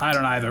I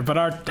don't either. But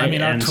our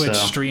Twitch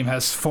stream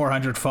has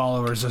 400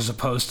 followers as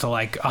opposed to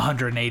like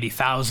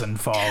 180,000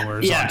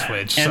 followers on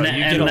Twitch. So you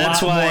get a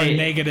lot more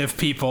negative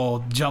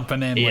people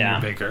jumping in when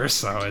you're bigger.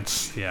 So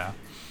it's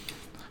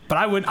But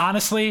I would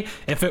honestly,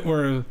 if it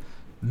were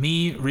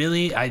me,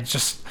 really,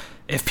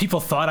 if people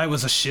thought I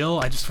was a shill,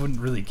 I just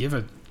wouldn't really give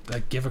a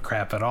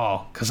crap at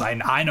all, because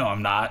I know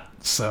I'm not.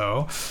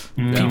 So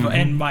people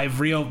and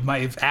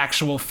my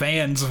actual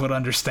fans would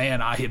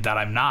understand that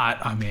I'm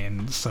not. I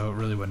mean, so it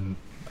really wouldn't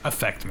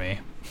affect me.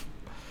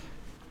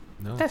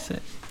 No. That's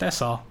it.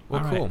 That's all.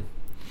 Well, all cool. Right.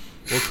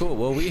 Well, cool.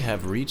 Well, we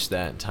have reached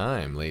that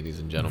time, ladies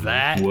and gentlemen.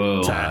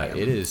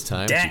 It is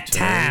time It's that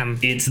time.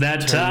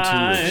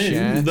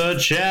 The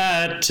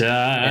chat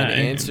time. And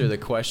answer the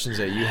questions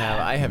that you have.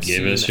 I have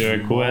Give us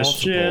your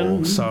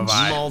questions.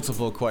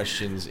 Multiple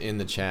questions in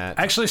the chat.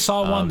 I actually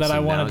saw one that I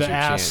wanted to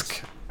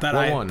ask that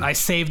I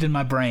saved in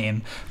my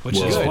brain, which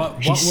is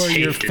what were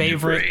your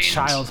favorite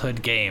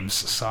childhood games?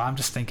 So I'm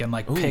just thinking,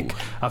 like, pick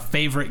a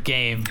favorite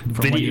game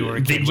from when you were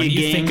a kid. When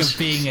you think of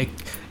being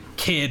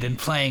kid and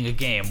playing a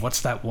game,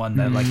 what's that one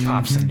that like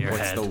pops in your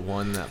What's head? the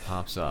one that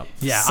pops up?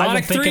 Yeah,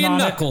 Sonic I've been 3 thinking and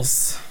on it.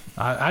 Knuckles.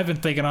 I've been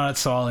thinking on it,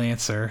 so I'll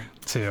answer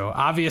too.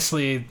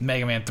 Obviously,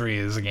 Mega Man 3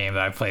 is a game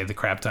that I played the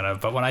crap ton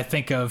of, but when I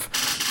think of,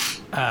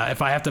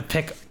 if I have to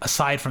pick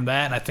aside from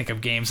that, and I think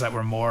of games that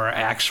were more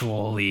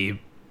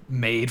actually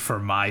made for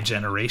my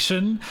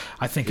generation,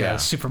 I think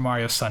Super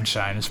Mario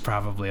Sunshine is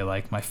probably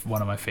like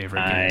one of my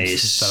favorite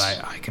games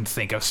that I can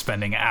think of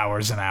spending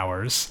hours and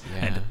hours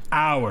and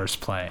hours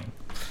playing.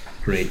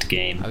 Great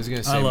game. I was gonna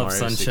I say love Mario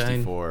Sunshine.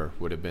 64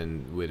 would have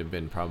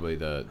been probably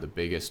the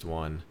biggest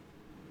one.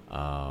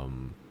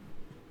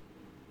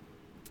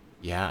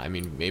 Yeah, I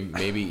mean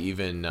maybe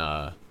even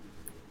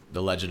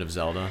The Legend of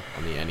Zelda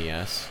on the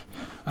NES.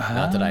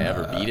 Not that I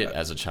ever beat it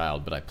as a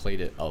child, but I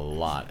played it a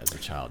lot as a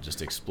child,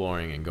 just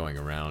exploring and going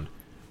around.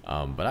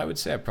 But I would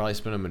say I probably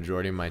spent a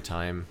majority of my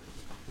time,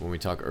 when we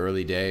talk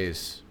early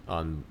days,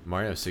 on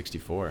Mario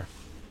 64.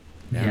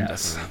 Yeah,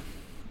 Yes.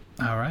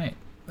 definitely. All right.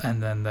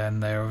 And then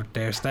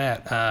there's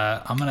that.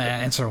 I'm going to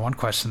answer one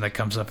question that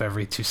comes up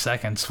every 2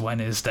 seconds. When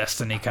is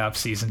Destiny Cop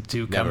Season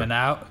 2 coming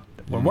out?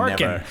 We're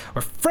working. Never.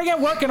 We're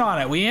friggin' working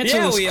on it. We answer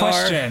Yeah, this we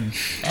question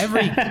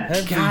every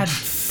god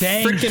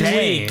dang frickin'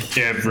 day. week.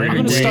 Every I'm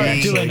going to start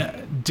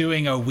day.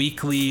 doing a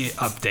weekly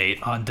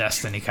update on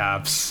Destiny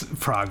Cop's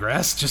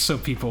progress, just so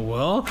people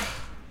will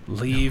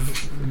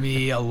leave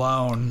me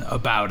alone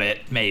about it,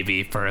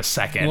 maybe for a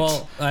second.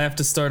 Well, I have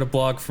to start a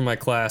blog for my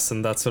class,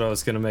 and that's what I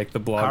was going to make the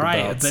blog all right,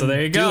 about. then So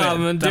there you go. do it. I'm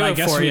going to Then do I it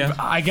guess for we- you.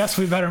 I guess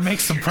we better make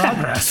some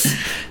progress.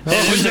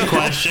 Here's the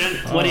question.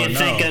 What do you no.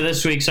 think of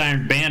this week's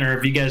Iron Banner?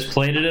 Have you guys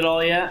played it at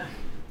all yet?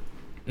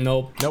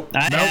 Nope.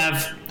 I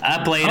have.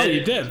 I played Oh, it.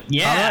 you did?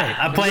 Yeah, All right.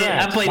 I played.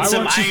 I played Why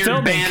some weren't you Iron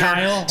filming, Banner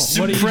Kyle? What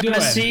are you doing?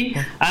 Supremacy.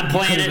 I'm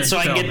playing could've it been so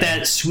I can get filming.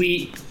 that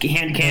sweet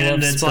hand I cannon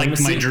love that's like my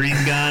Supremacy. dream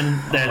gun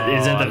that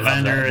is Oh, at I the love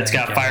vendor. that It's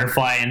hand got cannon.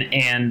 firefly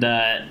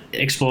and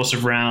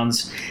explosive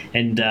rounds,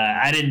 and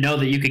I didn't know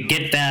that you could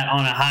get that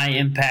on a high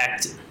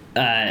impact.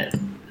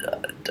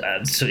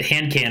 So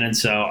hand cannon,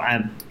 so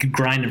I'm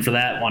grinding for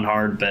that one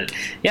hard. But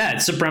yeah,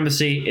 it's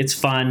Supremacy. It's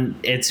fun.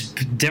 It's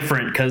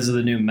different because of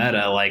the new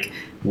meta, like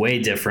way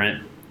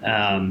different.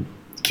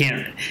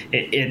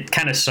 It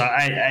kind of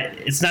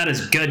it's not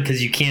as good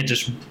because you can't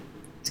just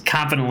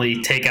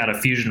confidently take out a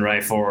fusion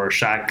rifle or a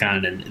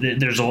shotgun,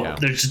 and there's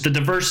the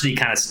diversity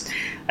kind of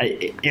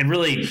it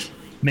really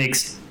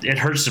makes it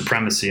hurts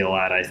Supremacy a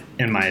lot,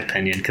 in my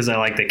opinion, because I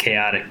like the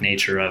chaotic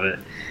nature of it.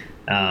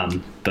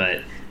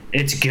 But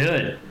it's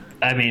good.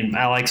 I mean,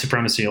 I like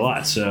Supremacy a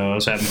lot, so I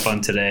was having fun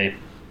today.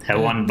 Had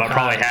won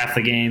probably half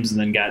the games and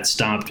then got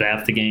stomped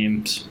half the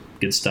games.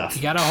 Good stuff.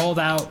 You gotta hold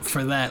out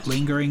for that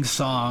lingering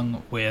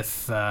song with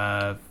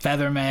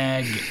Feather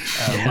Mag,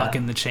 Luck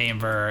in the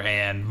Chamber,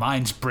 and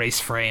mine's Brace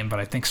Frame,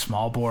 but I think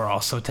Small Bore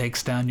also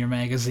takes down your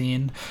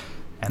magazine.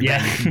 And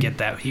then you can get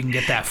that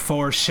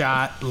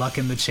 4-shot Luck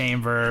in the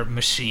Chamber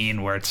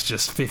machine where it's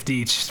just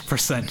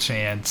 50%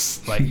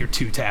 chance, like you're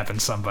two-tapping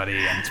somebody,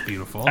 and it's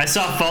beautiful. I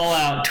saw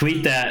Fallout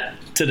tweet that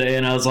today,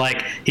 and I was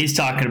like, he's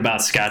talking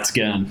about Scott's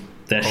gun.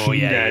 That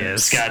he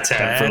is. Scott's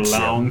had for a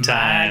long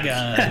time. My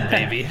gun,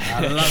 baby.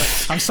 I love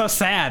it. I'm so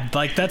sad.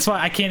 Like, that's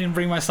why I can't even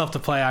bring myself to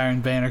play Iron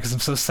Banner, because I'm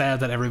so sad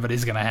that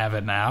everybody's going to have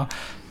it now.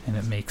 And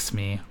it makes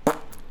me...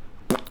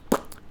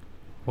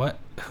 What?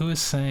 Who is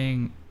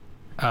saying...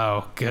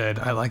 Oh, good.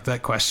 I like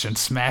that question.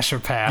 Smash or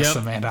pass, Yep.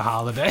 Amanda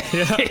Holiday?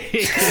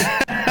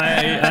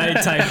 I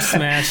typed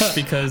smash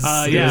because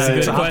it yeah, was a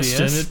it's good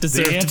question. obvious. It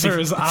deserved The answer to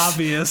be is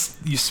obvious.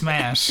 You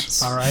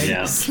smash. All right?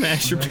 Yeah.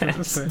 smash or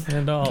pass.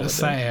 And all Just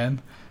of it.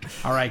 saying.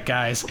 All right,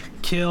 guys.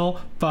 Kill,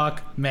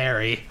 fuck,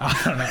 marry.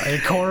 I don't know.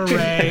 Cora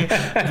Ray,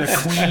 the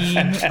Queen,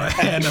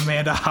 and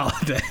Amanda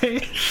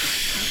Holiday.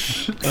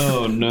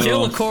 Oh no!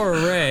 Kill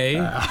Cora Ray.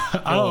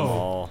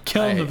 all.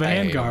 Killing the I hate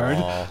 'em Vanguard.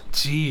 all.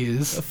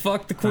 Jeez.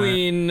 Fuck the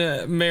Queen.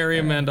 Marry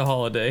Amanda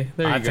Holiday.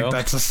 There you I go. think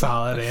that's a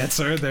solid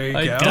answer. There you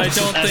I go. don't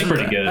That's think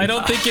pretty good. I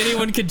don't think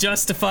anyone could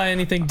justify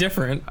anything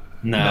different.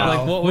 No. Like,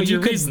 what Well, would you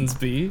your could- reasons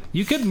be?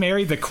 You could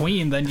marry the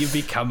Queen, then you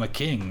become a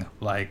king.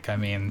 Like, I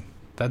mean,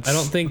 that's I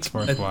don't think- it's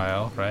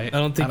worthwhile, right? I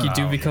don't think you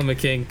do know. become a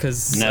king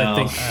because No. I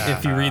think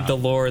if you read the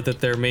lore that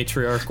they're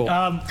matriarchal.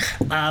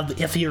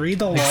 If you read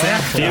the lore,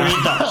 Do you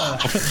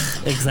read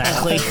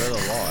exactly.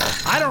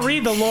 I don't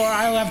read the lore.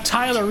 I'll have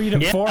Tyler read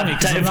it for me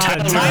because I'm not a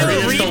Tyler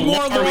Tyler, reads read the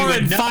more lore, we lore would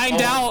and know.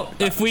 find out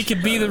if we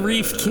could be the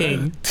Reef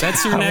King.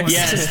 That's your next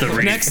Yes, the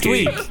Reef next King.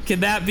 week. Can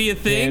that be a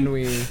thing? Can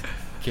we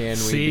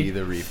See, be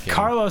the Reef King?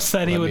 Carlos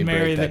said he Let would me break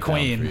marry the that down for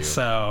Queen, you.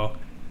 so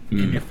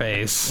in your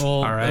face.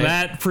 Well, all right,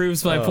 that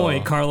proves my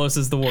point. Carlos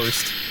is the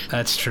worst.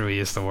 that's true. He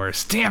is the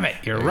worst. Damn it!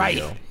 You're There you right.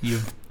 go.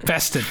 You've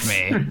bested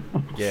me.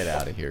 Get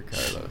out of here,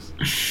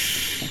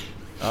 Carlos.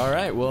 All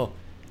right, well,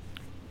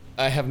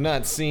 I have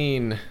not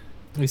seen.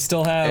 We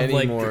still have Any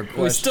like more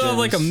we still have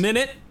like a questions?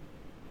 minute.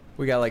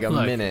 We got like a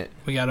Look, minute.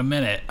 We got a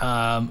minute.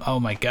 Oh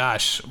my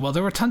gosh. Well,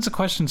 there were tons of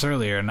questions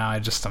earlier. Now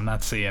I'm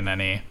not seeing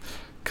any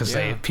because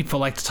Yeah. people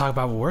like to talk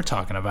about what we're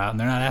talking about, and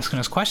they're not asking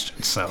us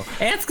questions. So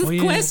Ask us We-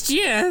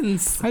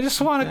 questions. I just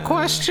want a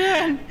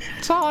question.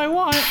 That's all I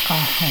want.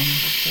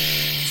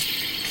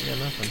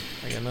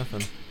 I got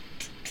nothing.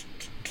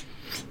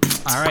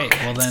 All right,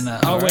 well then.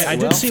 I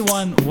did see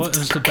one. What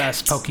was the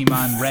best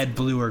Pokemon Red,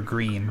 Blue, or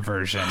Green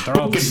version? They're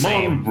all the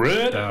same.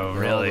 Red. Oh,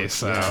 really?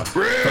 But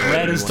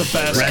Red is the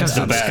best because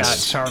it's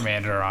got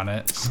Charmander on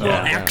it. So.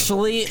 Well,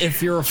 actually,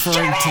 if you're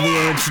referring to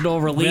the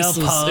original releases,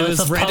 it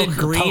was Red and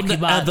Green,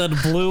 Pokemon. And then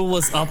Blue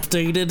was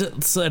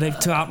updated, so they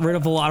got rid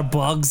of a lot of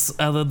bugs,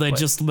 and then they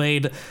just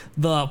made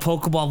the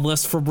Pokemon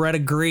list from Red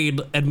and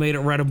Green and made it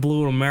Red and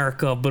Blue in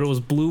America, but it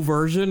was Blue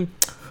version.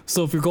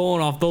 So if you're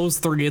going off those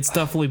three, it's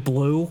definitely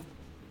Blue.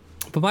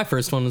 But my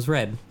first one was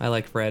Red. I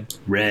liked Red.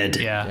 Red.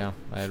 Yeah,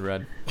 I had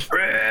Red.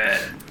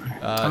 Red.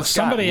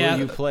 Scott, will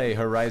you play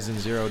Horizon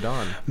Zero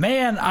Dawn?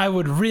 Man, I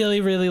would really,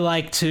 really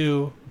like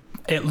to.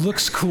 It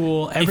looks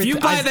cool. If you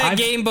buy that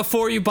game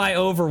before you buy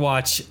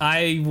Overwatch,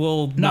 I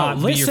will not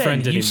be your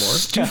friend anymore.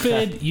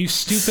 You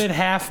stupid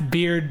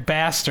half-beard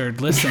bastard.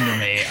 Listen to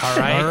me, all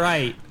right? All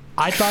right.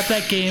 I thought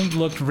that game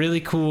looked really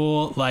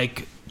cool,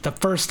 like the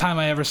first time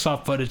I ever saw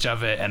footage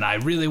of it, and I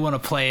really want to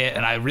play it,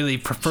 and I really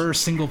prefer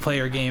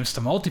single-player games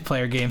to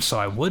multiplayer games, so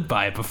I would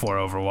buy it before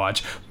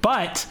Overwatch.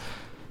 But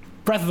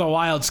Breath of the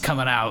Wild's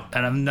coming out,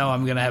 and I know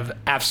I'm going to have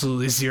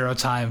absolutely zero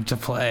time to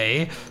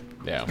play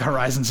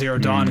Horizon Zero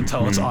Dawn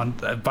until it's on.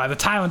 By the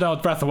time I'm done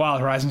with Breath of the Wild,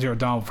 Horizon Zero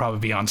Dawn will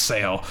probably be on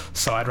sale,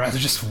 so I'd rather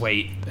just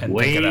wait and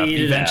pick it up.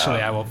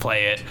 Eventually I will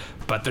play it,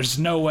 but there's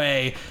no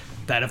way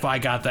that if I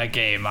got that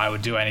game, I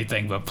would do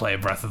anything but play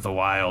Breath of the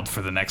Wild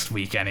for the next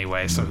week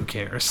anyway, so who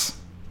cares?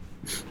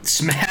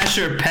 Smash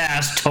or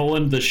pass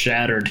Toland the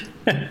Shattered?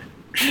 That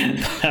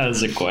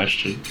was a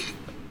question.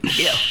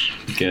 Yeah.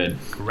 Good.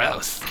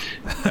 Gross.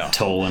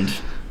 Toland.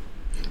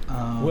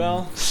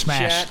 Well, Smash,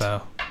 chat,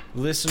 though.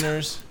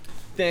 Listeners,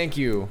 thank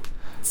you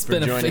for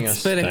It's joining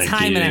us been a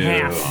time and a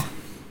half.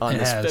 on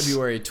this has.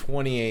 February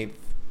 28th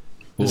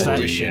Ooh,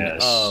 edition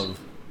yes. of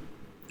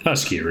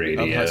Husky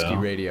Radio. Husky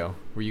Radio.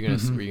 Were you gonna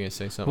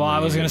say something? Well, I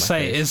was going gonna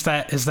say, is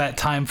that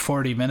time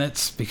 40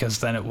 minutes? Because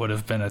then it would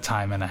have been a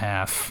time and a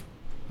half.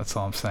 That's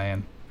all I'm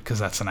saying. Because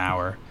that's an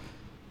hour.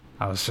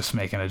 I was just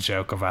making a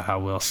joke about how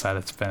Will said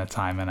it's been a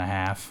time and a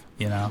half.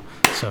 You know.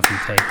 So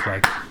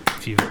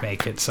if you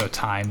make it so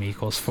time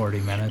equals 40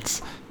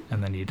 minutes,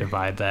 and then you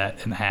divide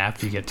that in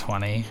half, you get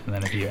 20. And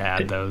then if you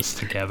add those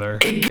together,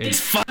 it gets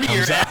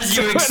funnier as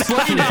you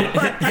explain it.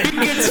 It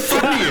gets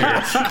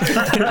funnier.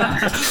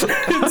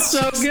 It's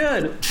so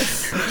good.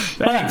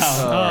 Thanks.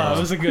 Oh, it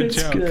was a good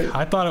joke. Good.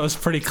 I thought it was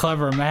pretty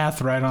clever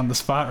math right on the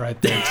spot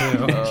right there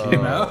too.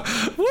 You know.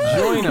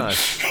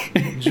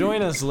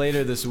 Join us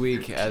later this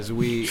week as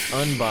we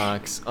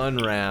unbox,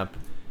 unwrap,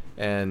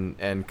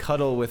 and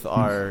cuddle with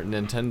our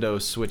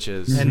Nintendo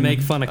Switches and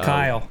make fun of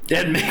Kyle.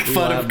 And make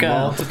fun of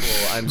Kyle.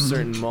 I'm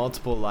certain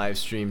multiple live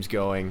streams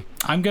going.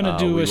 I'm gonna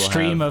do a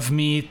stream of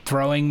me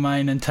throwing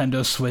my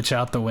Nintendo Switch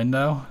out the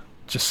window.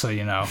 Just so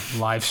you know,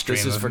 live stream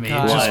this is of for me.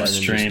 Live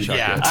stream.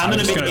 Yeah, I'm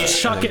just gonna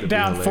chuck it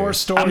down 4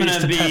 stories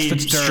to test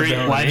its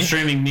durability. Live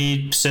streaming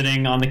me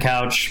sitting on the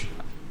couch,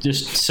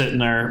 just sitting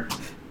there,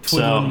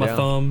 twiddling my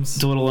thumbs.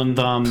 Twiddling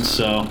thumbs.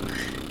 So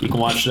you can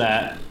watch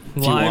that.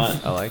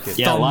 Live. I like it.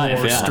 Yeah,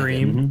 live. Yeah.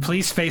 Stream. Mm-hmm.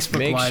 Please Facebook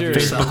Make Live sure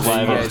yourself. you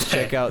guys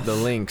check out the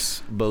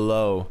links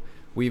below.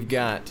 We've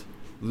got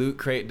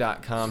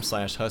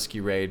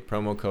lootcrate.com/huskyraid.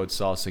 Promo code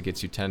salsa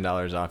gets you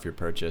 $10 off your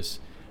purchase.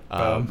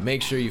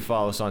 Make sure you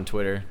follow us on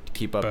Twitter to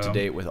keep up to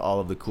date with all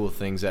of the cool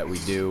things that we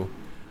do.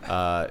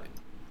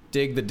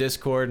 Dig the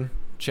Discord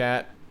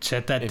chat.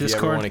 Chat that if Discord.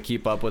 If you ever want to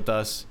keep up with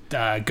us.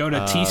 Go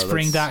to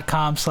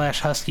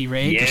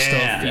teespring.com/huskyraid. There's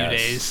still a few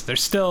days.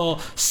 There's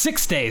still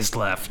 6 days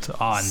left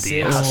on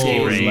the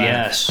Husky Raid.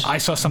 Yes. I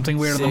saw something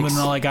weird on the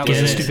window. All I got was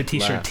a stupid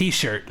t-shirt.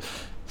 T-shirt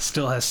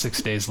still has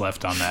 6 days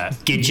left on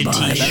that. Get your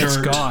t-shirt. Then it's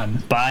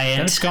gone. Buy it.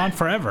 Then it's gone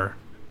forever.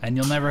 And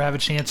you'll never have a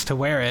chance to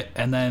wear it.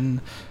 And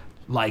then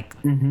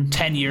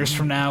 10 years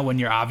from now, when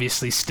you're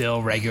obviously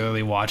still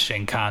regularly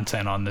watching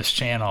content on this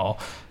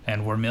channel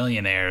and we're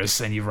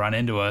millionaires and you run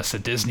into us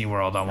at Disney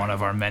World on one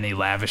of our many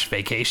lavish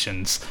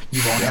vacations,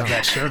 you won't have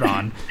that shirt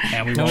on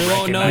and we won't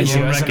recognize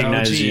you as an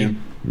OG.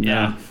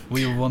 Yeah.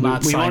 We will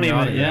not sign your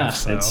autograph.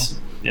 So.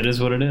 It is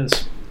what it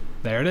is.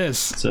 There it is.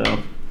 So,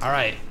 all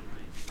right.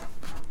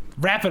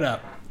 Wrap it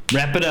up.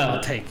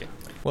 I'll take it.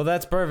 Well,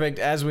 that's perfect.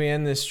 As we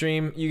end this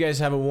stream, you guys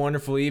have a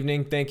wonderful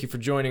evening. Thank you for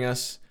joining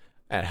us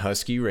at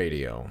Husky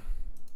Radio.